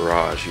of your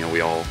garage. You know,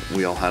 we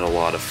all had a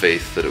lot of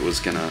faith that it was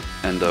gonna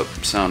end up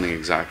sounding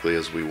exactly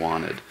as we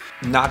wanted.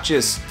 Not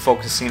just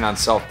focusing on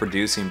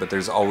self-producing, but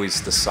there's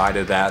always the side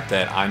of that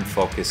I'm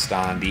focused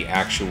on the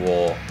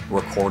actual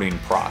recording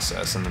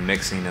process and the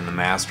mixing and the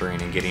mastering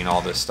and getting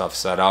all this stuff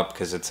set up,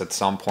 because it's at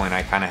some point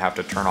I kind of have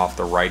to turn off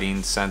the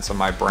writing sense of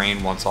my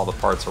brain once all the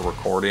parts are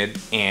recorded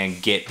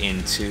and get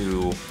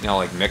into, you know,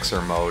 like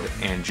mixer mode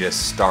and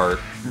just start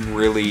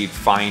really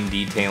fine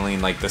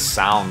detailing like the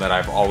sound that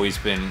I've always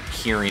been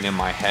hearing in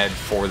my head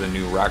for the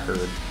new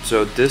record.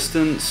 So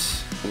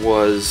Distance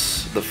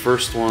was the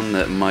first one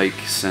that Mike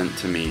sent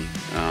to me,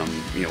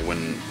 you know,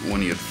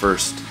 when he had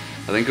first,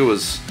 I think it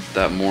was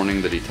that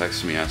morning that he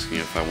texted me asking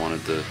if I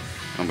wanted to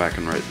come back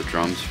and write the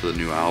drums for the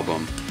new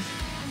album.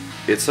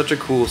 It's such a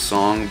cool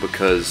song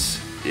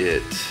because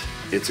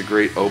it's a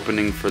great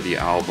opening for the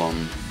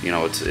album. You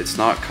know, it's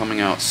not coming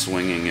out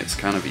swinging, it's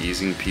kind of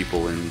easing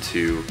people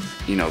into,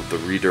 you know, the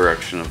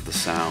redirection of the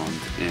sound,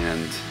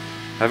 and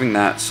having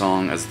that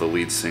song as the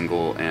lead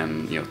single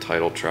and, you know,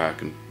 title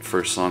track and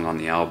first song on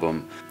the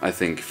album, I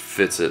think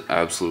fits it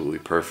absolutely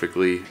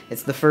perfectly.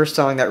 It's the first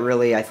song that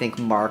really, I think,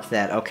 marked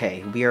that,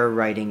 okay, we are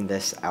writing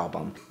this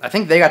album. I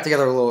think they got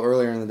together a little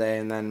earlier in the day,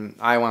 and then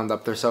I wound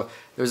up there, so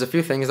there was a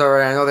few things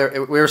already. I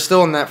know we were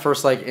still in that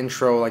first like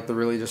intro, like the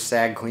really just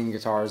sad, clean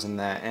guitars and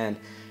that, and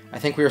I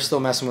think we were still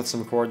messing with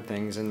some chord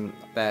things and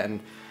that, and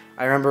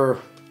I remember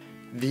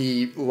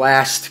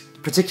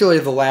particularly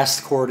the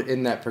last chord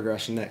in that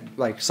progression that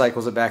like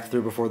cycles it back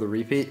through before the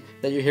repeat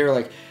that you hear.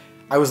 Like,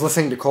 I was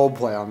listening to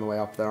Coldplay on the way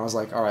up there. I was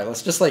like, all right,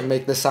 let's just like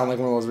make this sound like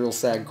one of those real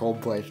sad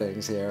Coldplay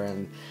things here.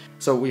 And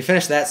so we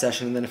finished that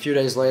session, and then a few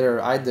days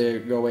later I had to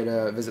go away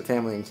to visit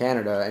family in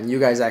Canada, and you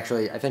guys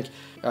actually, I think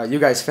you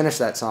guys finished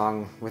that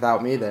song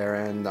without me there,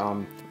 and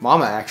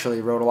Mama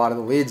actually wrote a lot of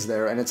the leads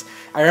there. And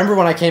I remember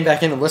when I came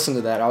back in and listened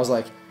to that, I was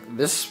like,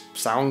 this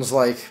sounds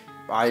like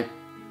I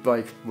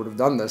would have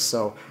done this,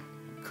 so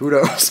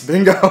kudos,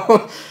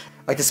 bingo.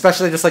 Like,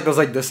 especially just like those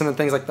like dissonant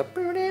things, like the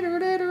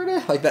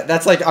like that.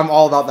 That's like, I'm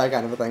all about that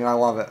kind of a thing, and I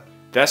love it.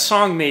 That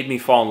song made me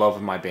fall in love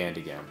with my band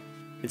again.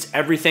 It's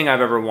everything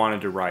I've ever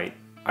wanted to write.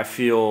 I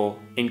feel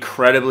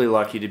incredibly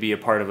lucky to be a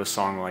part of a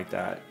song like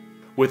that,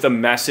 with a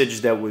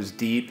message that was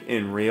deep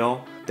and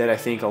real, that I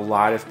think a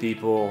lot of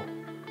people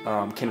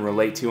can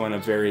relate to on a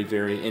very,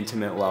 very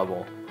intimate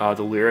level.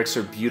 The lyrics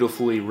are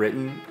beautifully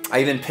written. I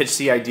even pitched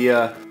the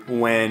idea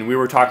when we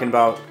were talking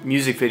about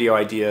music video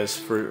ideas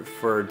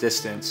for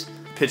Distance.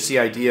 Pitched the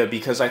idea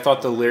because I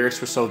thought the lyrics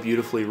were so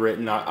beautifully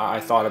written. I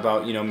thought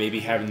about, you know,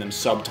 maybe having them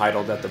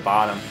subtitled at the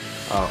bottom.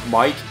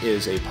 Mike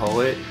is a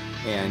poet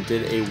and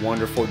did a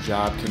wonderful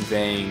job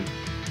conveying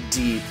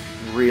deep,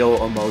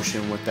 real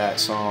emotion with that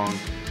song,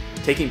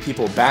 taking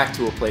people back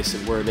to a place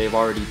where they've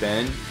already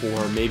been,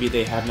 or maybe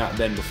they have not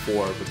been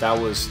before. But that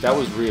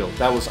was real.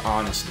 That was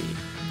honesty.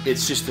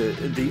 It's just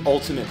the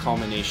ultimate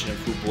culmination of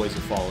who Boys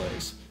of Fall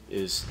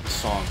is the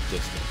song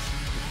Distance.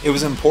 It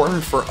was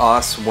important for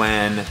us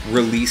when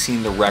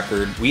releasing the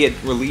record. We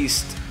had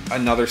released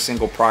another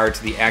single prior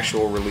to the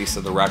actual release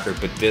of the record,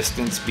 but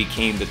Distance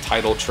became the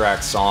title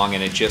track song,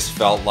 and it just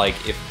felt like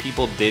if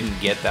people didn't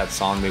get that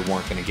song, they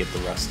weren't going to get the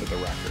rest of the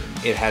record.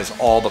 it has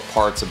all the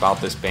parts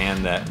about this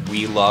band that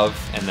we love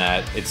and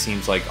that it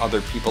seems like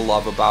other people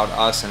love about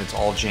us, and it's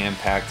all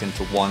jam-packed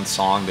into one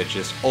song that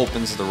just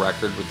opens the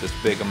record with this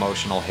big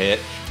emotional hit.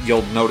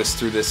 You'll notice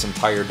through this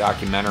entire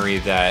documentary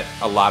that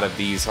a lot of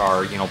these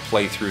are, you know,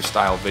 playthrough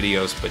style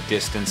videos, but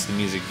Distance, the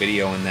music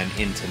video, and then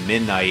Into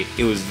Midnight,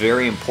 it was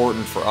very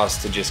important for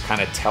us to just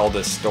kind of tell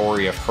this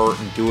story of Hurt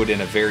and do it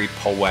in a very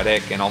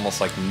poetic and almost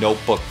like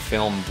notebook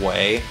film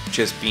way.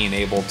 Just being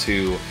able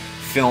to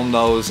film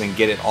those and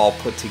get it all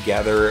put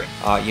together,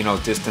 you know,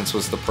 Distance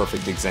was the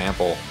perfect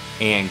example.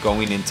 And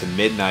going into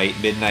Midnight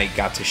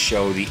got to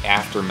show the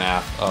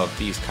aftermath of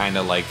these kind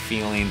of like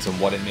feelings and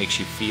what it makes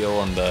you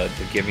feel, and the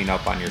giving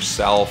up on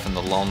yourself and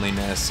the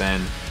loneliness.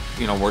 And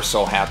you know, we're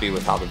so happy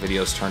with how the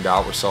videos turned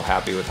out. We're so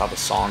happy with how the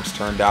songs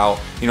turned out.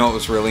 You know, it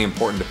was really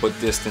important to put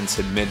Distance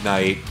and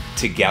Midnight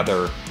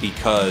together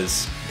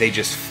because they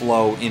just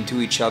flow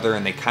into each other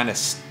and they kind of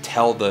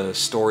tell the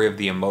story of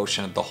the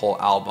emotion of the whole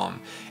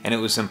album. And it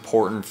was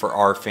important for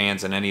our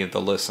fans and any of the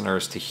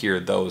listeners to hear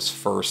those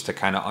first to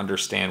kind of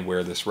understand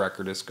where this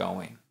record is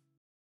going.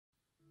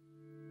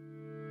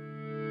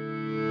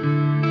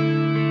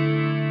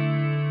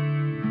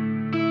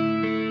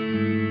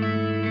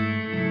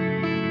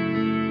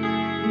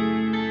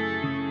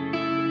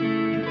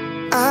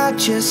 I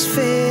just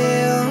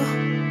feel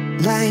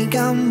like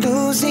I'm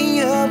losing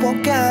you.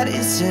 Oh God,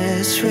 is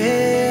this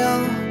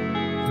real?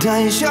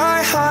 Does your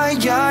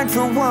heart yearn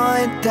for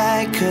one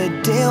that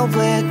could deal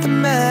with the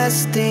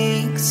mess, the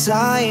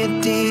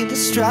anxiety, the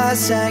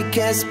stress that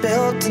gets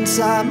built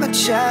inside my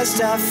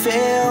chest? I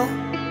feel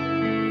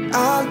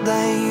I'll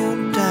lay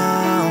you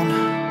down.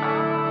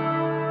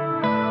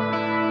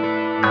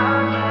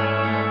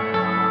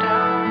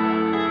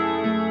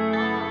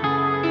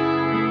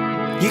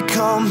 You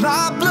call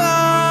my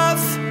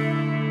bluff,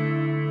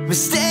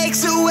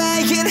 mistakes are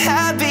weighing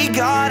heavy.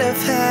 God, I've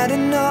had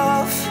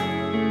enough.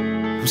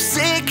 I'm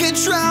sick of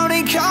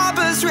drowning,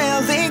 covers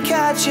really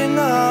catching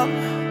up.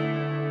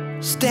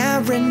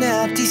 Staring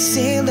at these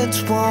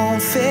ceilings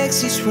won't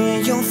fix these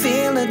real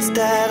feelings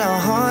that are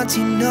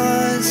haunting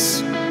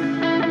us.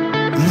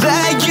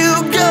 Let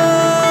you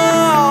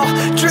go,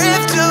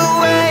 drift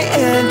away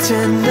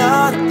into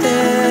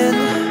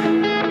nothing.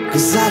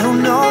 'Cause I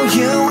don't know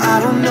you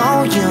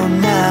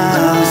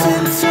now.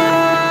 Losing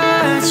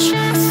touch,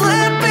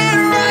 slipping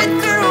right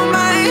through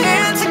my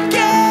hands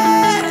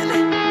again.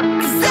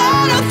 'Cause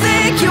I don't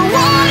think you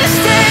wanna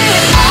stay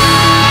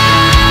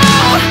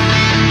out.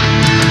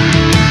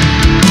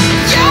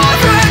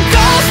 You're a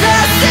ghost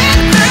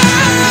passing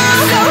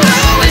through. So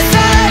who is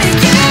hurting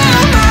you,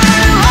 my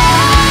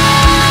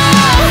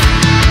love?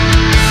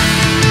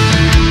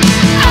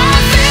 I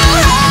feel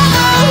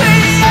hollow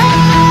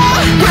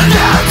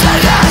without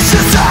that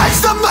exercise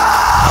the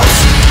most.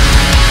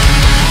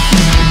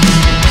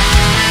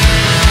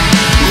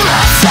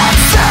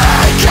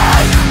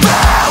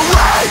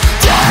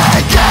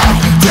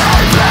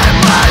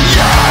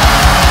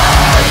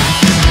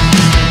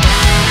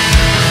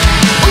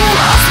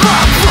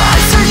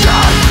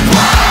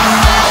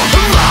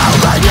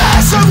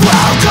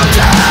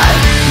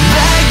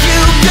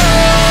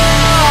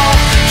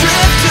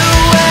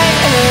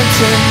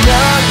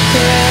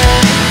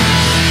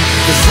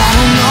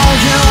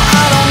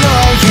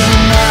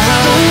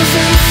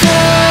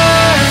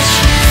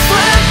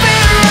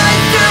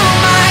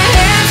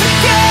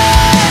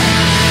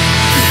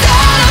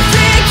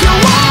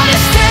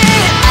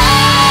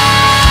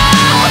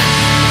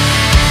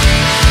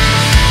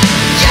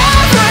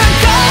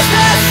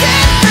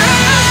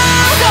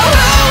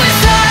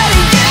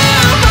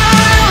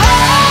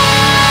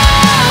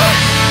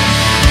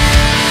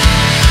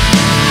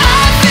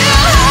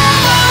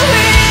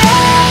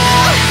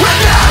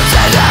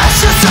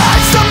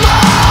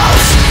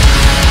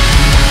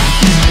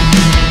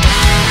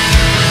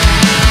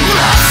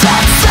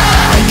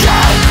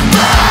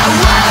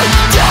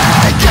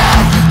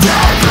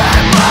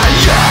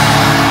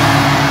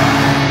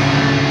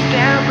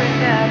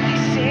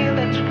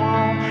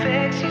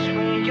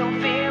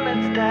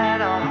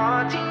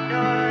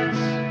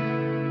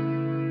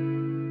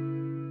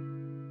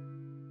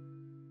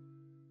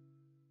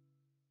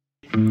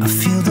 I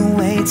feel the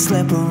weight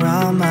slip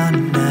around my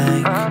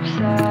neck.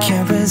 I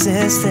can't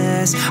resist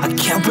this, I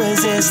can't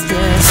resist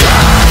this.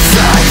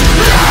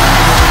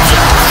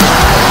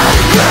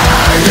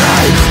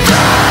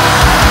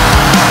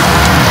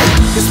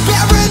 This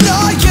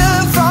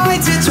paranoia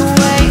finds its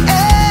way in.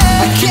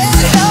 I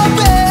can't help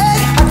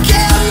it, I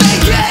can't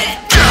make it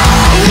go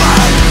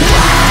away.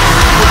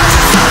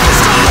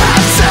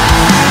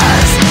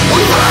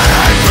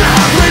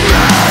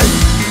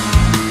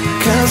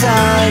 Cause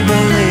I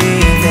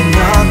believe that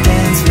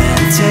nothing's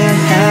meant to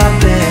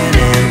happen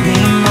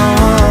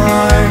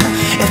anymore.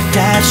 If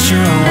that's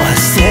true,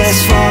 what's this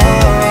for?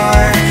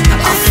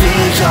 I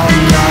feel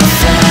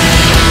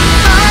nothing.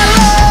 My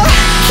love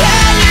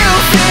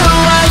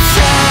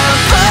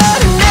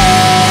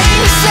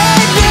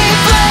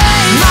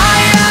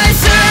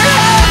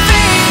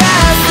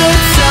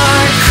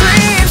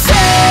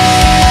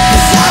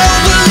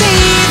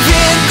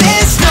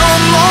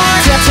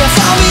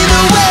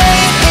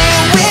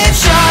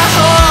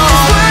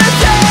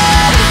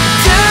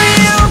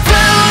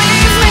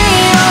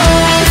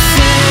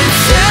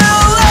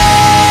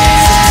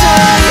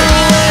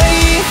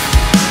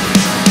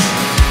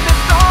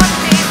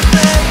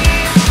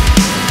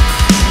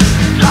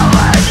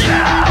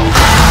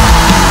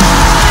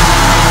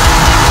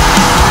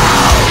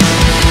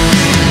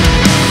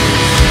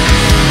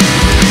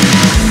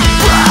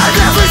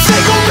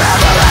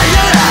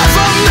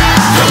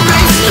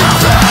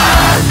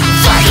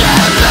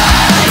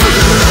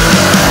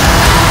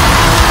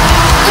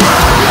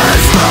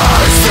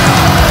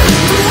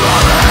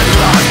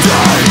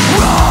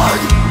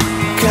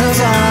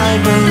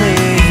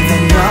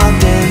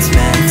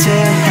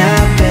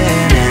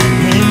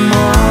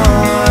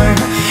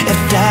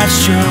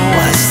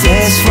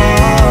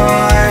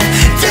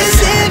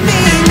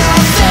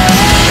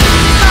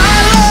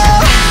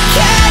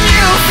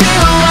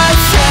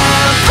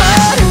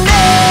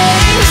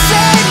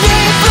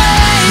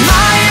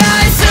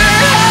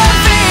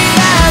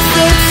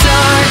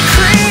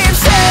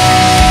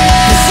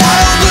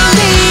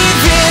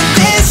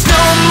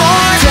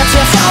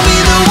me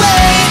the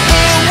way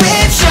in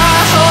which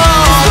our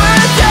home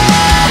is worth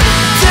it.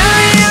 Do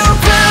you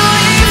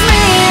believe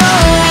me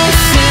or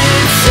is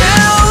it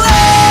too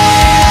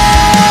late?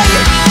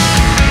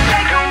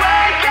 Take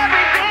away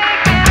everything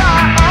that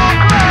our home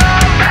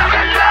grows.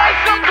 Never let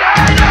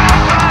someday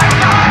know what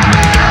I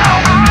know.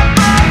 We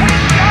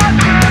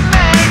just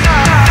remain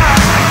now.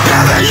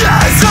 Never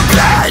let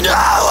someday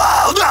know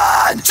what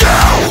I do.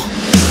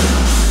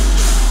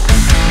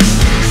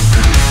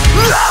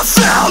 I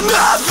feel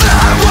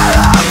nothing when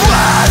I'm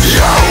with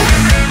you.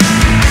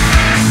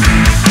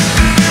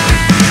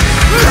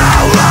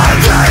 Now I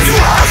think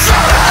we're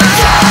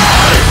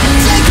surrendered.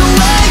 Take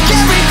away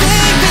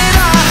everything that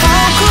our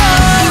home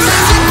grows.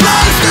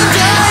 Replace the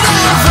dirt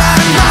and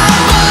find my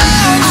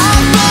bones.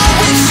 Our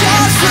love is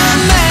just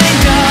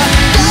remainder.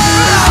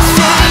 Lost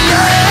in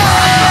you.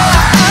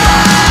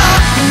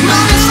 No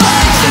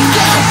mistakes that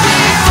can't be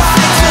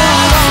fixed.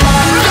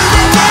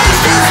 Nothing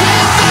tastes with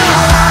the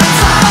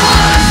ones I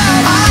love.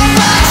 I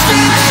watched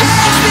you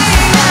change me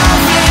now.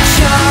 It's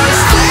yours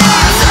to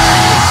lose.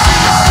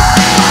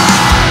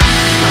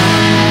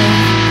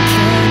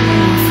 Can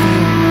you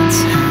feel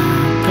what's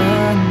happening?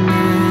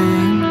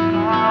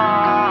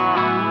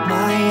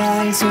 My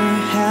eyes are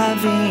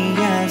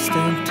heavy as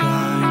the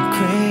dark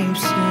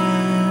creeps in.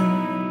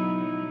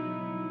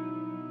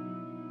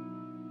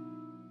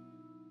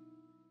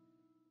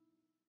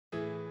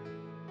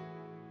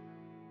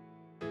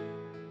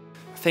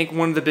 I think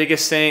one of the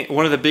biggest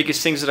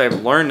things that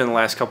I've learned in the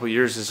last couple of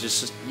years is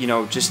just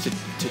just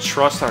to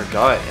trust our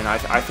gut, and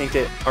I think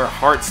that our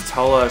hearts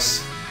tell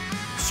us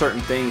certain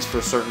things for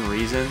certain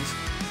reasons.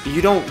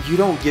 You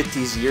don't get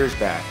these years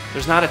back.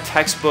 There's not a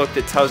textbook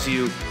that tells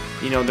you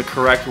the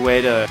correct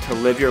way to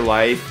live your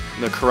life,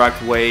 the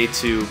correct way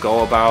to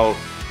go about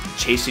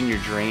chasing your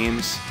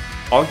dreams.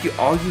 All you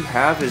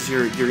have is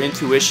your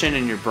intuition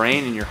and your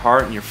brain and your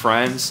heart and your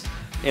friends.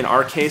 In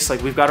our case,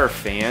 like, we've got our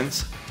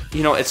fans.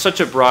 It's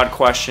such a broad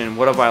question.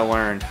 What have I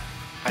learned?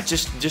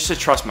 Just to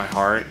trust my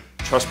heart,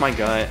 trust my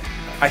gut.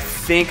 I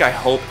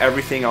hope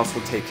everything else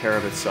will take care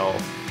of itself.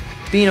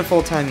 Being a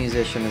full-time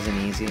musician isn't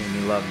easy, and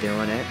we love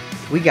doing it.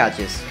 We got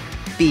just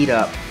beat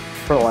up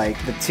for like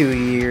the 2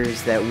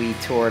 years that we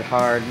toured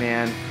hard,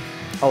 man.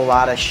 A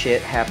lot of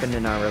shit happened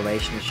in our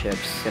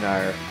relationships, in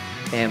our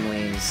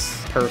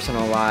families,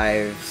 personal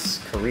lives,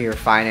 career,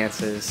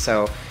 finances.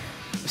 So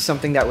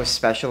something that was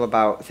special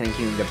about Thank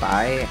You and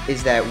Goodbye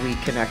is that we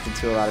connected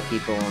to a lot of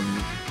people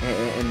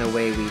in the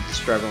way we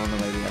struggle and the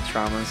way we have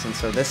traumas. And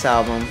so this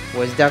album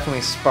was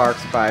definitely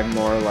sparked by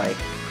more like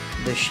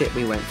the shit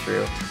we went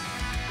through.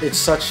 It's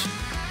such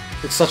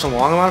a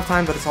long amount of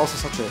time, but it's also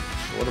such a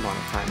short amount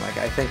of time. Like,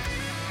 I think,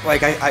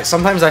 like, I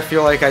sometimes I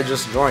feel like I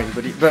just joined,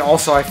 but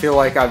also I feel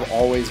like I've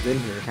always been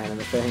here, kind of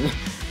a thing.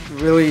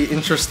 Really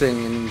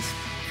interesting and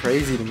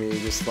crazy to me,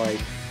 just like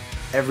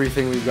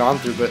everything we've gone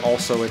through, but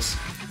also it's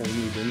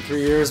only been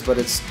 3 years, but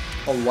it's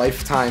a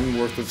lifetime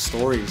worth of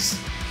stories,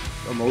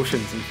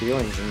 emotions and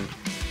feelings, and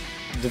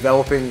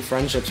developing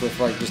friendships with,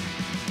 like, just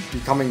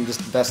becoming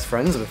just best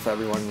friends with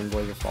everyone in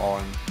Boys of Fall.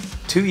 And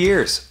 2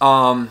 years.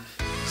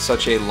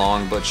 Such a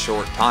long but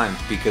short time,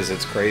 because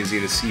it's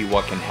crazy to see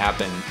what can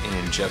happen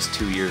in just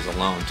 2 years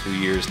alone. 2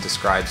 years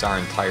describes our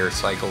entire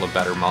cycle of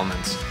better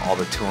moments. All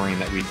the touring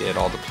that we did,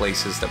 all the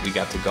places that we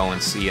got to go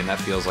and see, and that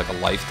feels like a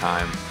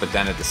lifetime. But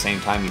then at the same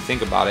time, you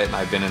think about it, and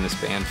I've been in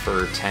this band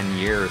for 10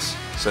 years,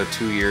 so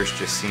 2 years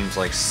just seems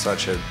like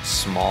such a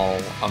small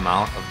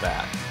amount of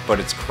that. But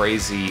it's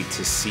crazy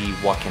to see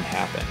what can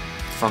happen.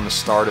 From the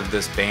start of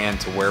this band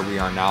to where we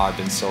are now, I've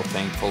been so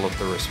thankful of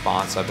the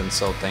response. I've been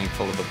so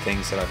thankful of the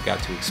things that I've got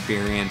to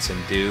experience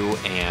and do,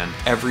 and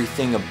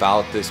everything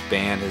about this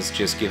band has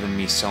just given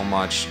me so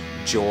much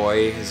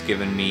joy, has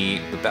given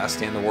me the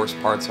best and the worst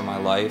parts of my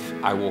life.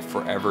 I will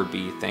forever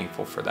be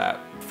thankful for that.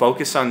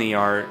 Focus on the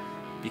art,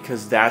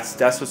 because that's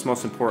what's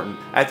most important.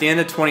 At the end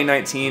of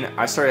 2019,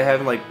 I started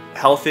having like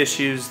health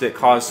issues that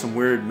caused some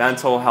weird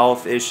mental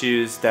health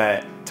issues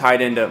that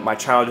tied into my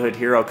childhood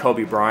hero,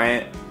 Kobe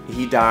Bryant.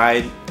 He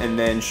died, and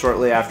then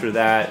shortly after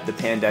that, the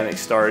pandemic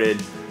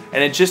started.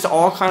 And it just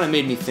all kind of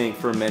made me think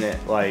for a minute,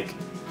 like,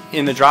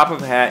 in the drop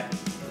of a hat,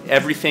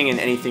 everything and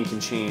anything can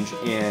change.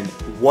 And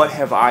what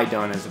have I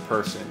done as a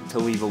person to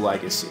leave a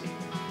legacy?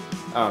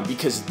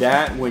 Because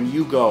that, when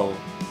you go,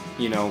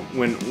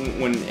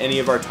 when any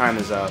of our time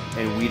is up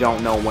and we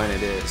don't know when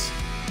it is,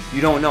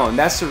 you don't know. And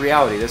that's the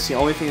reality. That's the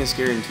only thing that's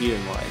guaranteed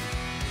in life.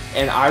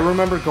 And I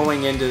remember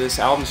going into this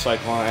album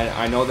cycle, and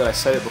I know that I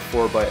said it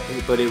before, but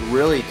it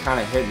really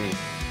kind of hit me.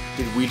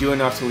 Did we do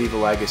enough to leave a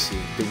legacy?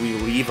 Did we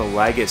leave a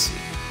legacy?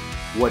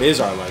 What is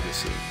our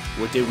legacy?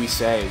 What did we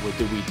say? What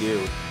did we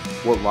do?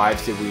 What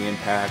lives did we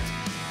impact?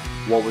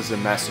 What was the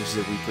message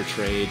that we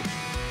portrayed?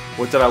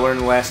 What did I learn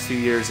in the last 2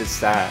 years? It's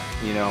that,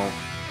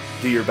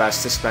 do your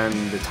best to spend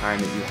the time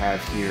that you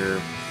have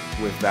here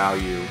with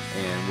value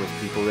and with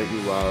people that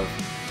you love,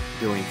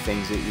 doing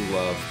things that you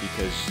love,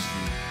 because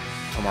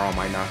tomorrow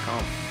might not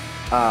come.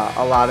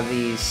 A lot of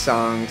these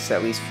songs,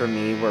 at least for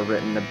me, were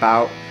written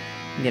about,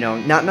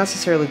 not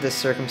necessarily the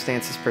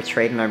circumstances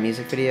portrayed in our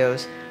music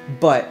videos,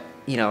 but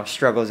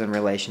struggles in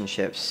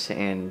relationships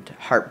and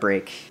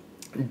heartbreak,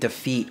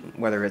 defeat,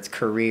 whether it's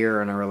career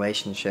or in a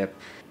relationship,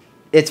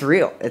 it's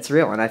real. It's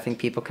real, and I think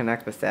people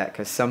connect with that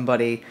because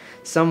somebody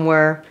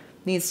somewhere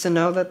needs to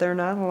know that they're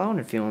not alone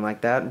in feeling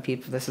like that, and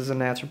this is a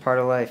natural part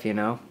of life,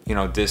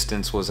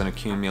 Distance was an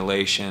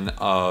accumulation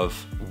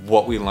of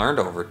what we learned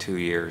over 2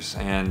 years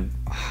and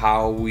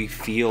how we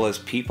feel as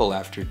people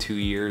after 2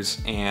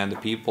 years and the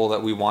people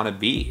that we want to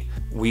be.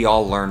 We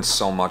all learned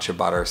so much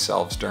about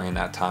ourselves during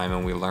that time,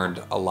 and we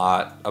learned a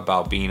lot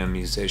about being a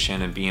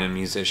musician and being a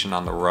musician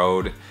on the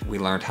road. We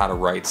learned how to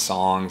write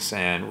songs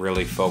and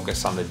really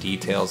focus on the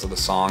details of the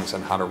songs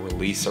and how to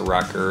release a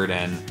record,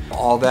 and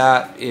all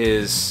that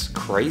is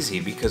crazy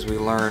because we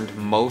learned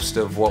most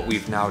of what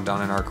we've now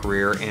done in our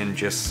career in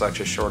just such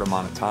a short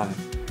amount of time.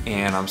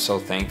 And I'm so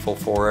thankful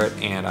for it,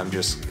 and I'm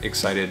just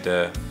excited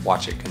to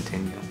watch it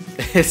continue.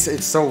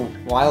 It's so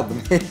wild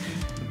to me.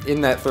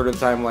 In that third of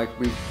time, like,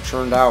 we've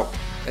churned out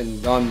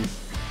and done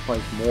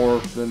like more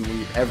than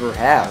we ever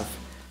have.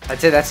 I'd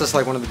say that's just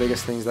like one of the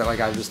biggest things that like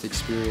I've just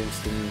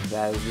experienced, and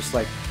that is just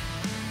like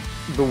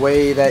the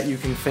way that you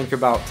can think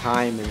about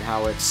time and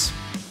how it's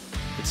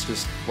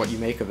just what you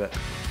make of it.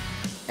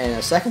 And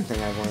a second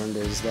thing I've learned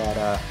is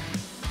that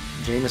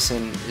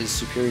Jameson is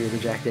superior to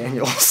Jack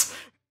Daniels.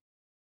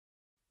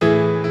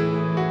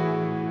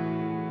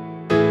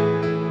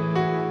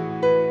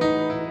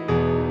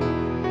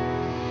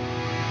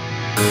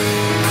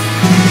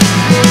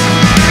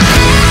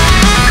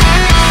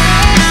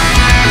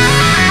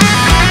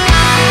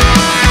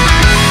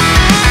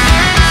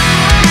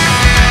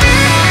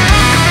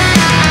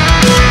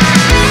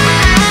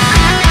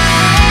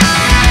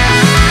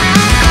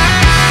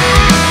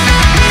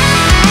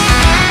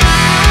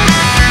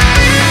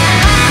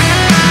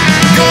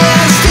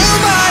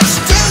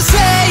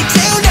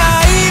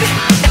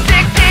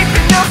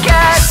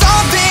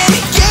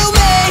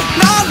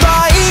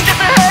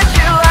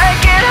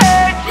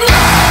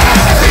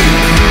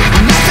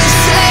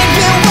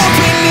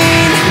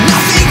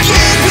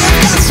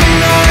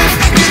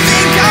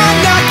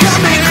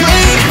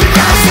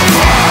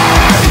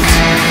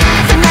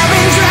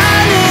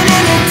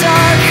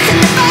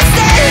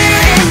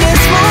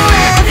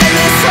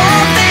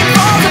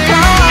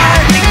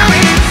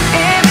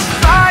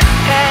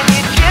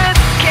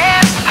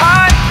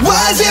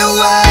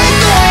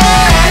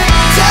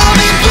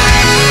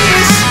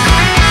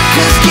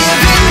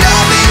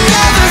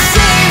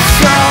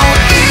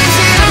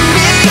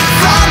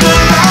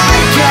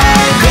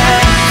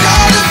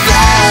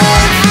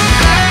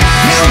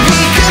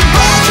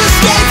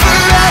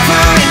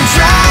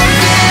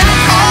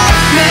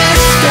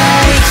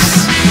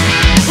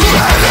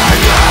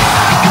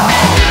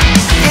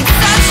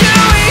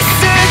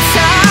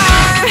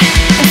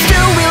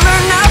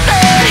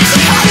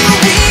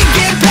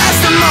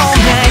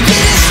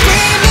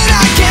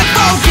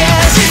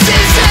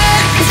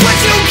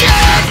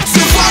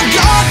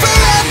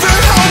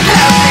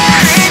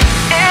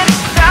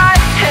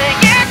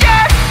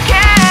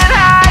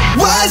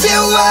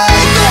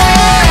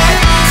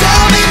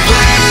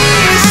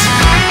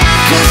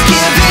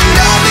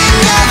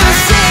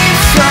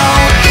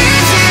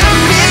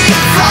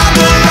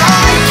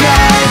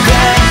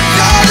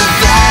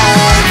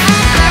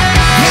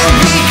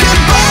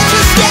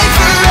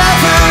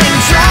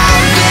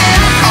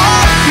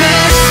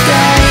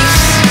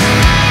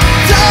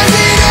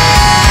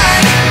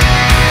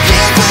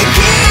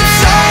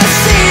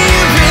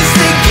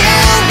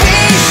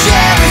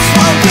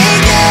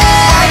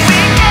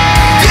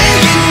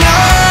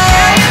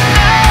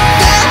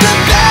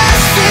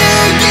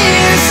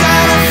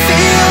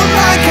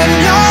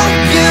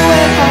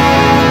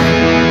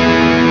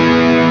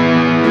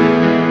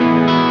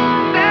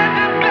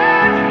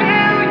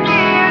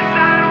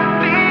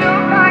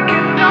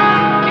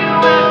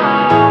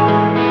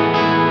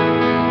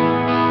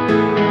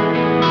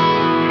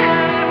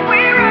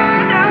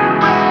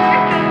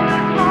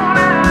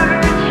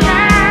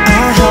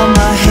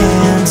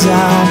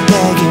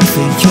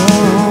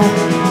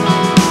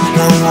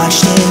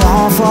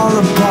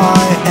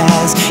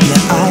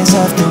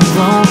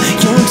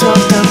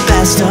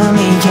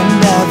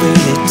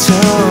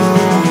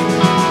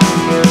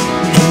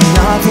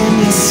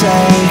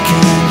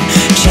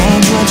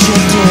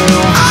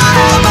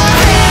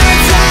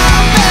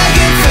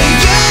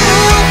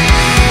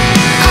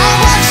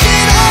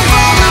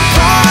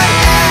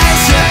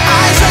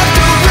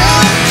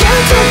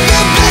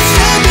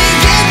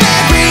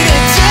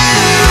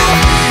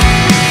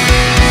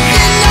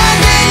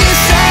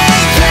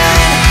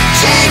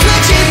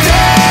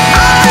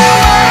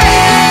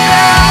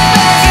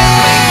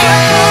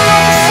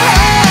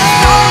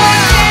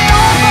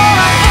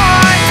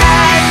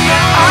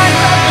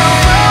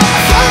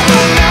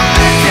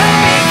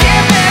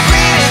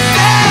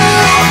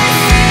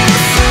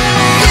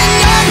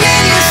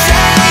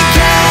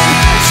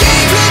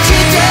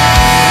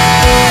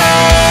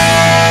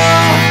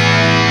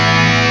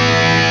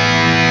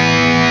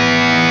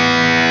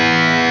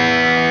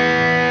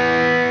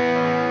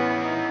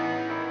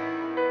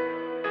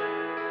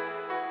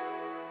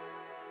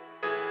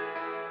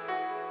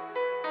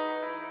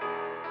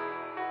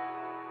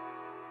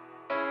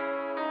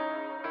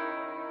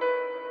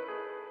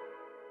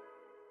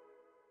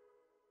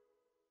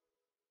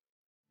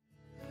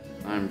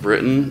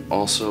 Britain,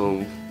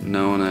 also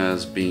known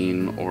as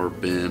Bean or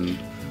Bin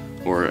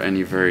or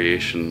any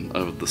variation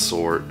of the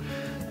sort.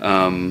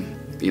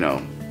 You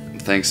know,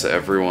 thanks to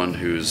everyone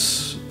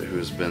who's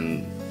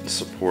been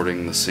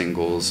supporting the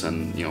singles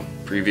and, you know,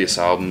 previous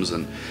albums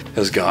and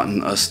has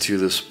gotten us to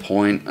this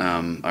point.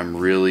 I'm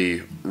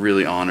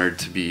really honored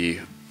to be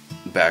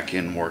back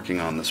in working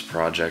on this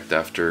project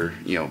after,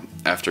 you know,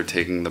 after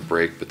taking the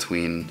break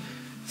between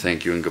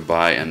Thank You and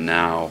Goodbye and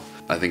now.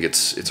 I think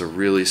it's a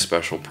really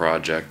special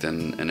project,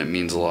 and it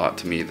means a lot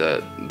to me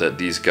that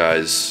these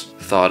guys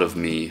thought of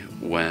me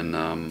when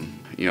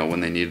you know, when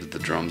they needed the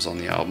drums on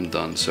the album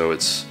done. So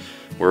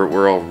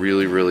we're all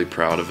really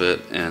proud of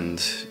it,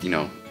 and, you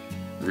know,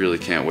 really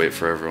can't wait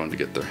for everyone to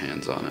get their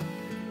hands on it.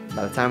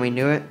 By the time we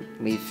knew it,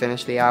 we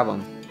finished the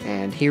album,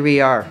 and here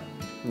we are,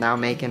 now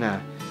making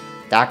a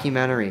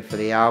documentary for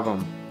the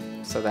album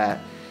so that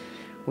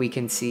we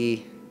can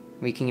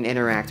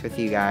interact with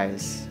you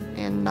guys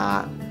and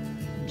not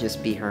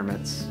just be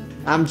hermits.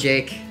 I'm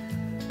Jake.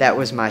 That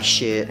was my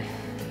shit.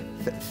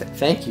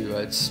 Thank you.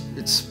 It's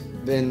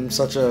been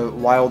such a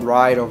wild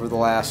ride over the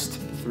last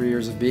 3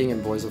 years of being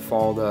in Boys of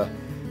Fall to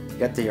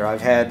get to here. I've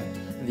had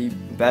the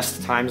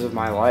best times of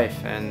my life,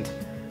 and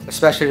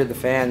especially to the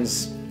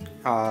fans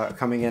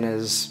coming in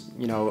as,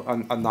 you know,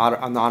 a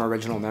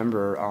non-original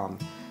member.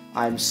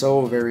 I'm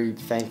so very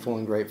thankful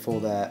and grateful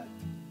that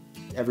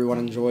everyone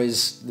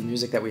enjoys the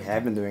music that we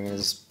have been doing and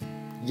has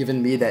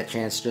given me that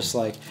chance, just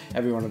like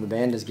everyone in the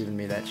band has given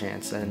me that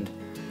chance, and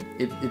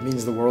it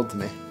means the world to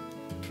me.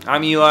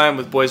 I'm Eli. I'm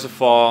with Boys of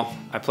Fall.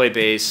 I play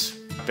bass.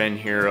 I've been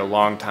here a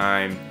long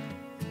time,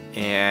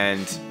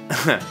 and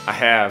I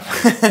have.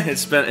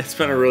 It's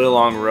been a really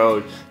long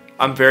road.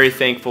 I'm very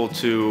thankful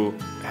to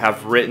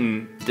have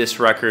written this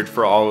record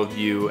for all of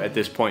you at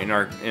this point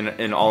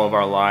in all of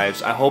our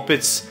lives. I hope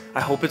it's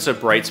a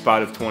bright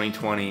spot of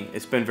 2020.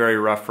 It's been very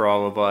rough for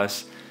all of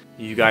us.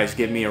 You guys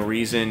give me a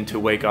reason to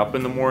wake up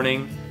in the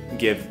morning,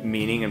 give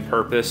meaning and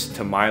purpose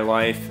to my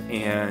life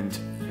and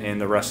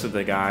the rest of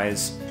the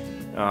guys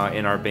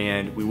in our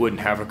band. We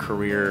wouldn't have a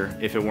career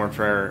if it weren't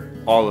for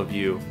all of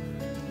you.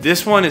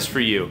 This one is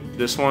for you.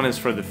 This one is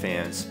for the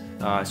fans,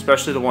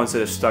 especially the ones that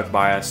have stuck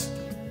by us.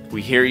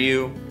 We hear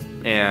you,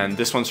 and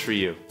this one's for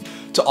you.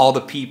 To all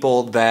the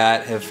people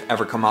that have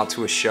ever come out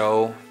to a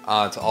show,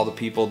 to all the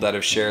people that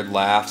have shared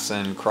laughs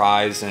and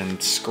cries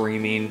and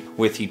screaming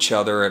with each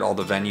other at all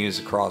the venues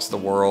across the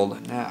world.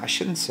 I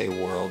shouldn't say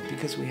world,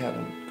 because we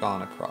haven't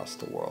gone across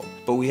the world,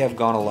 but we have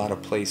gone a lot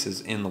of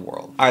places in the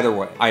world. Either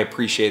way, I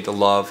appreciate the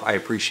love, I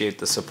appreciate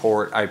the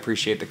support, I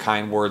appreciate the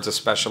kind words,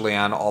 especially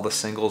on all the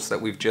singles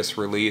that we've just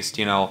released.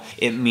 You know,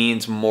 it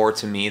means more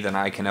to me than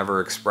I can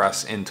ever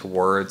express into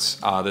words.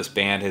 This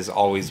band has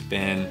always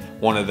been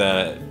one of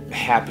the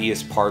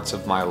happiest parts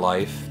of my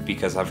life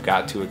because I've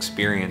got to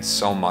experience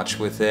so much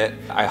with it.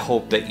 I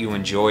hope that you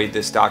enjoyed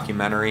this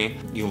documentary.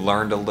 You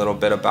learned a little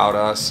bit about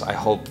us. I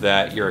hope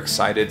that you're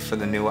excited for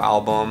the new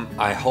album.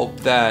 I hope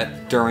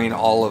that during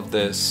all of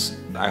this,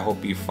 I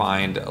hope you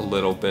find a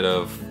little bit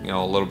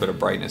of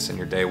brightness in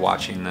your day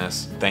watching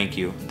this. Thank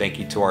you. Thank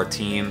you to our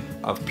team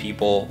of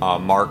people,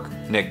 Mark,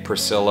 Nick,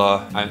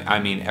 Priscilla, I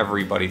mean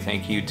everybody.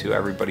 Thank you to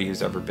everybody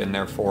who's ever been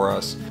there for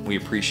us. We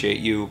appreciate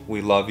you. We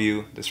love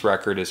you. This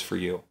record is for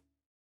you.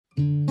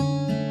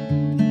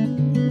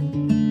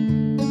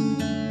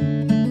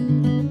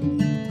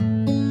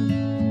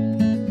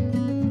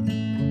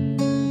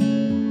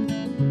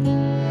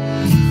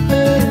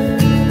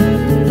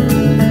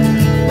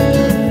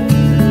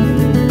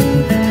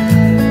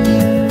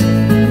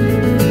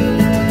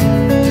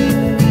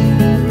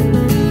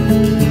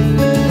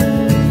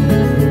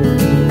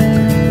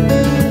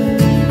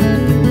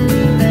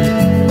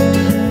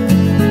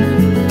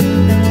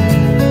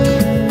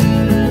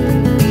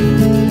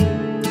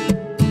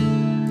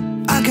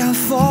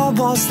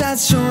 That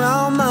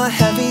surround my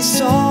heavy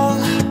soul.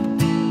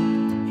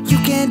 You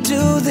can't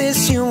do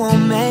this, you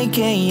won't make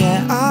it,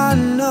 yeah, I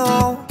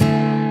know.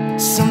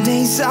 Some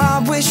days I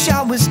wish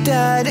I was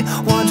dead,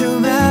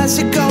 wander as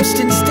a ghost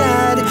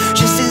instead,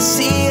 just to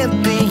see it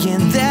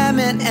being them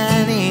and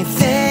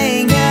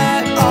anything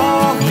at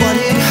all. Would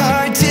it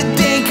hurt to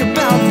think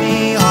about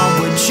me, or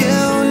would you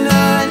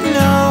not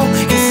know?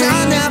 'Cause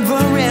I never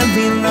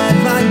really let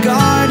my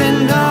guard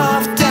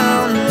enough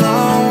down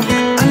low,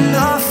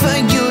 enough for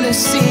you to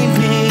see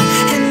me.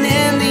 And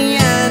in the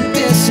end,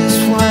 this is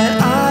what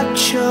I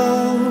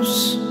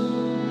chose.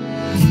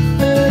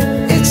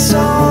 It's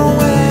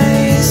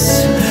always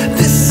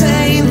the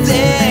same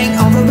thing,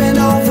 over and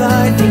over.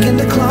 Thinking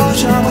the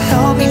closure will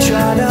help me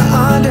try to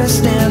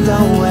understand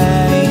the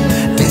way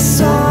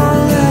this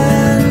all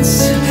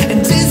ends. And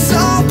it's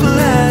all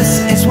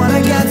blessed, it's what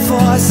I get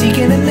for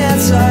seeking an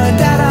answer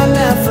that I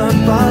never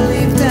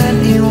believed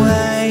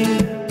anyway.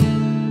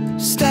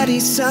 Steady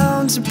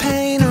sounds of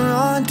pain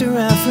are under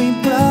every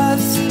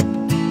breath,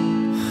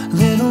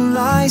 little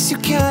lies you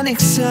can't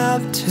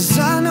accept. 'Cause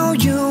I know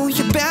you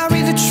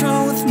bury the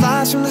truth,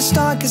 lies from the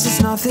start, 'cause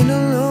there's nothing to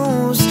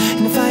lose.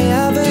 And if I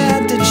ever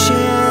had the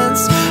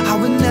chance, I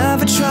would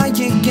never try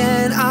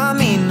again. I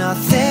mean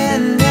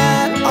nothing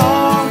at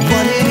all.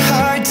 Would it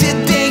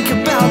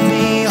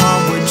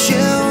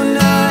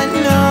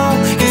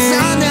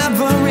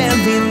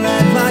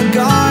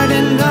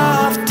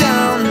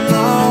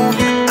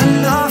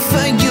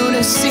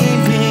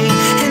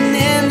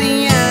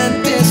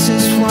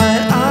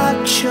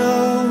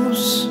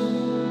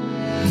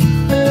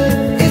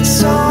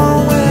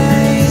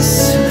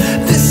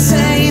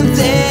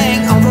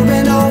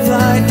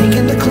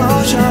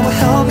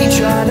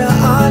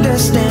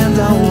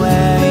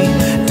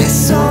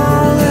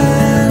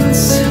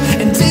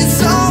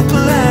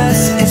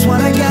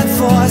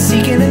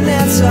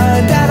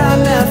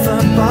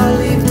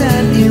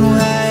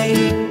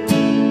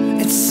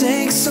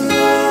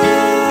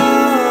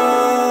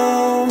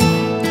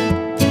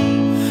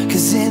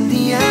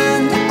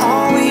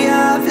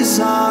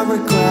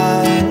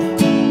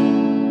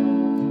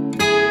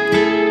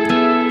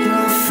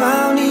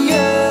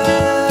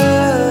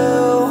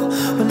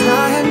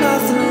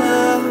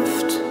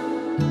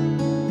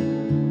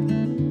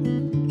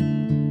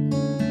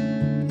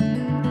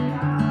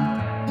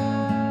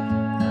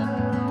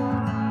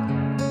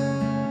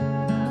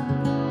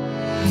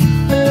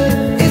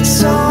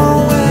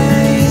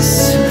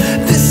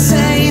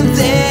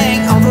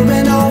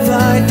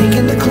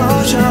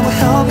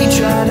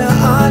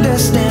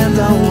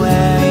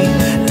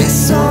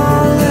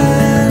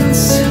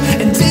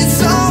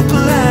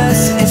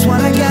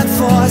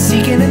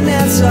an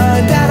answer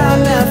that I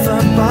never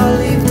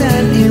believed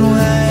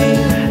anyway.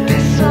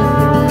 This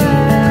all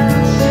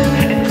ends,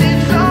 and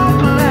it's all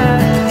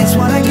planned. It's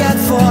what I get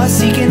for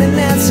seeking an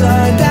answer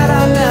that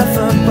I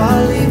never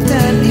believed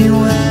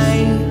anyway.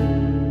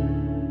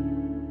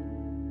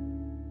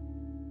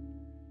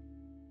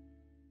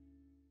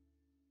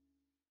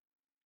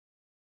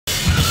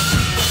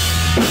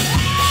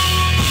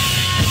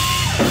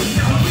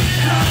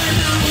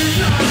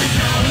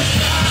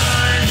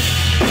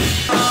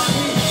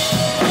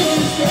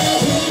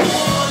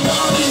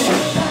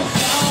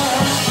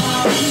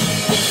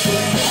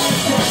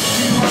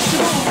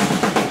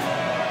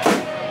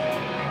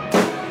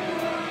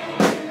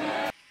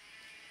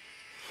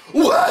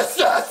 Was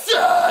the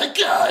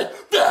second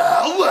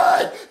bell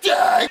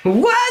day?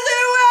 Was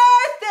it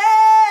worth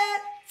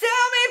it?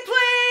 Tell me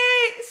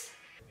please.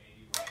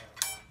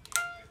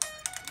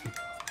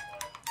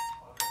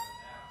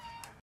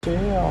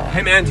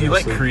 Hey man, do you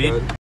like Creed?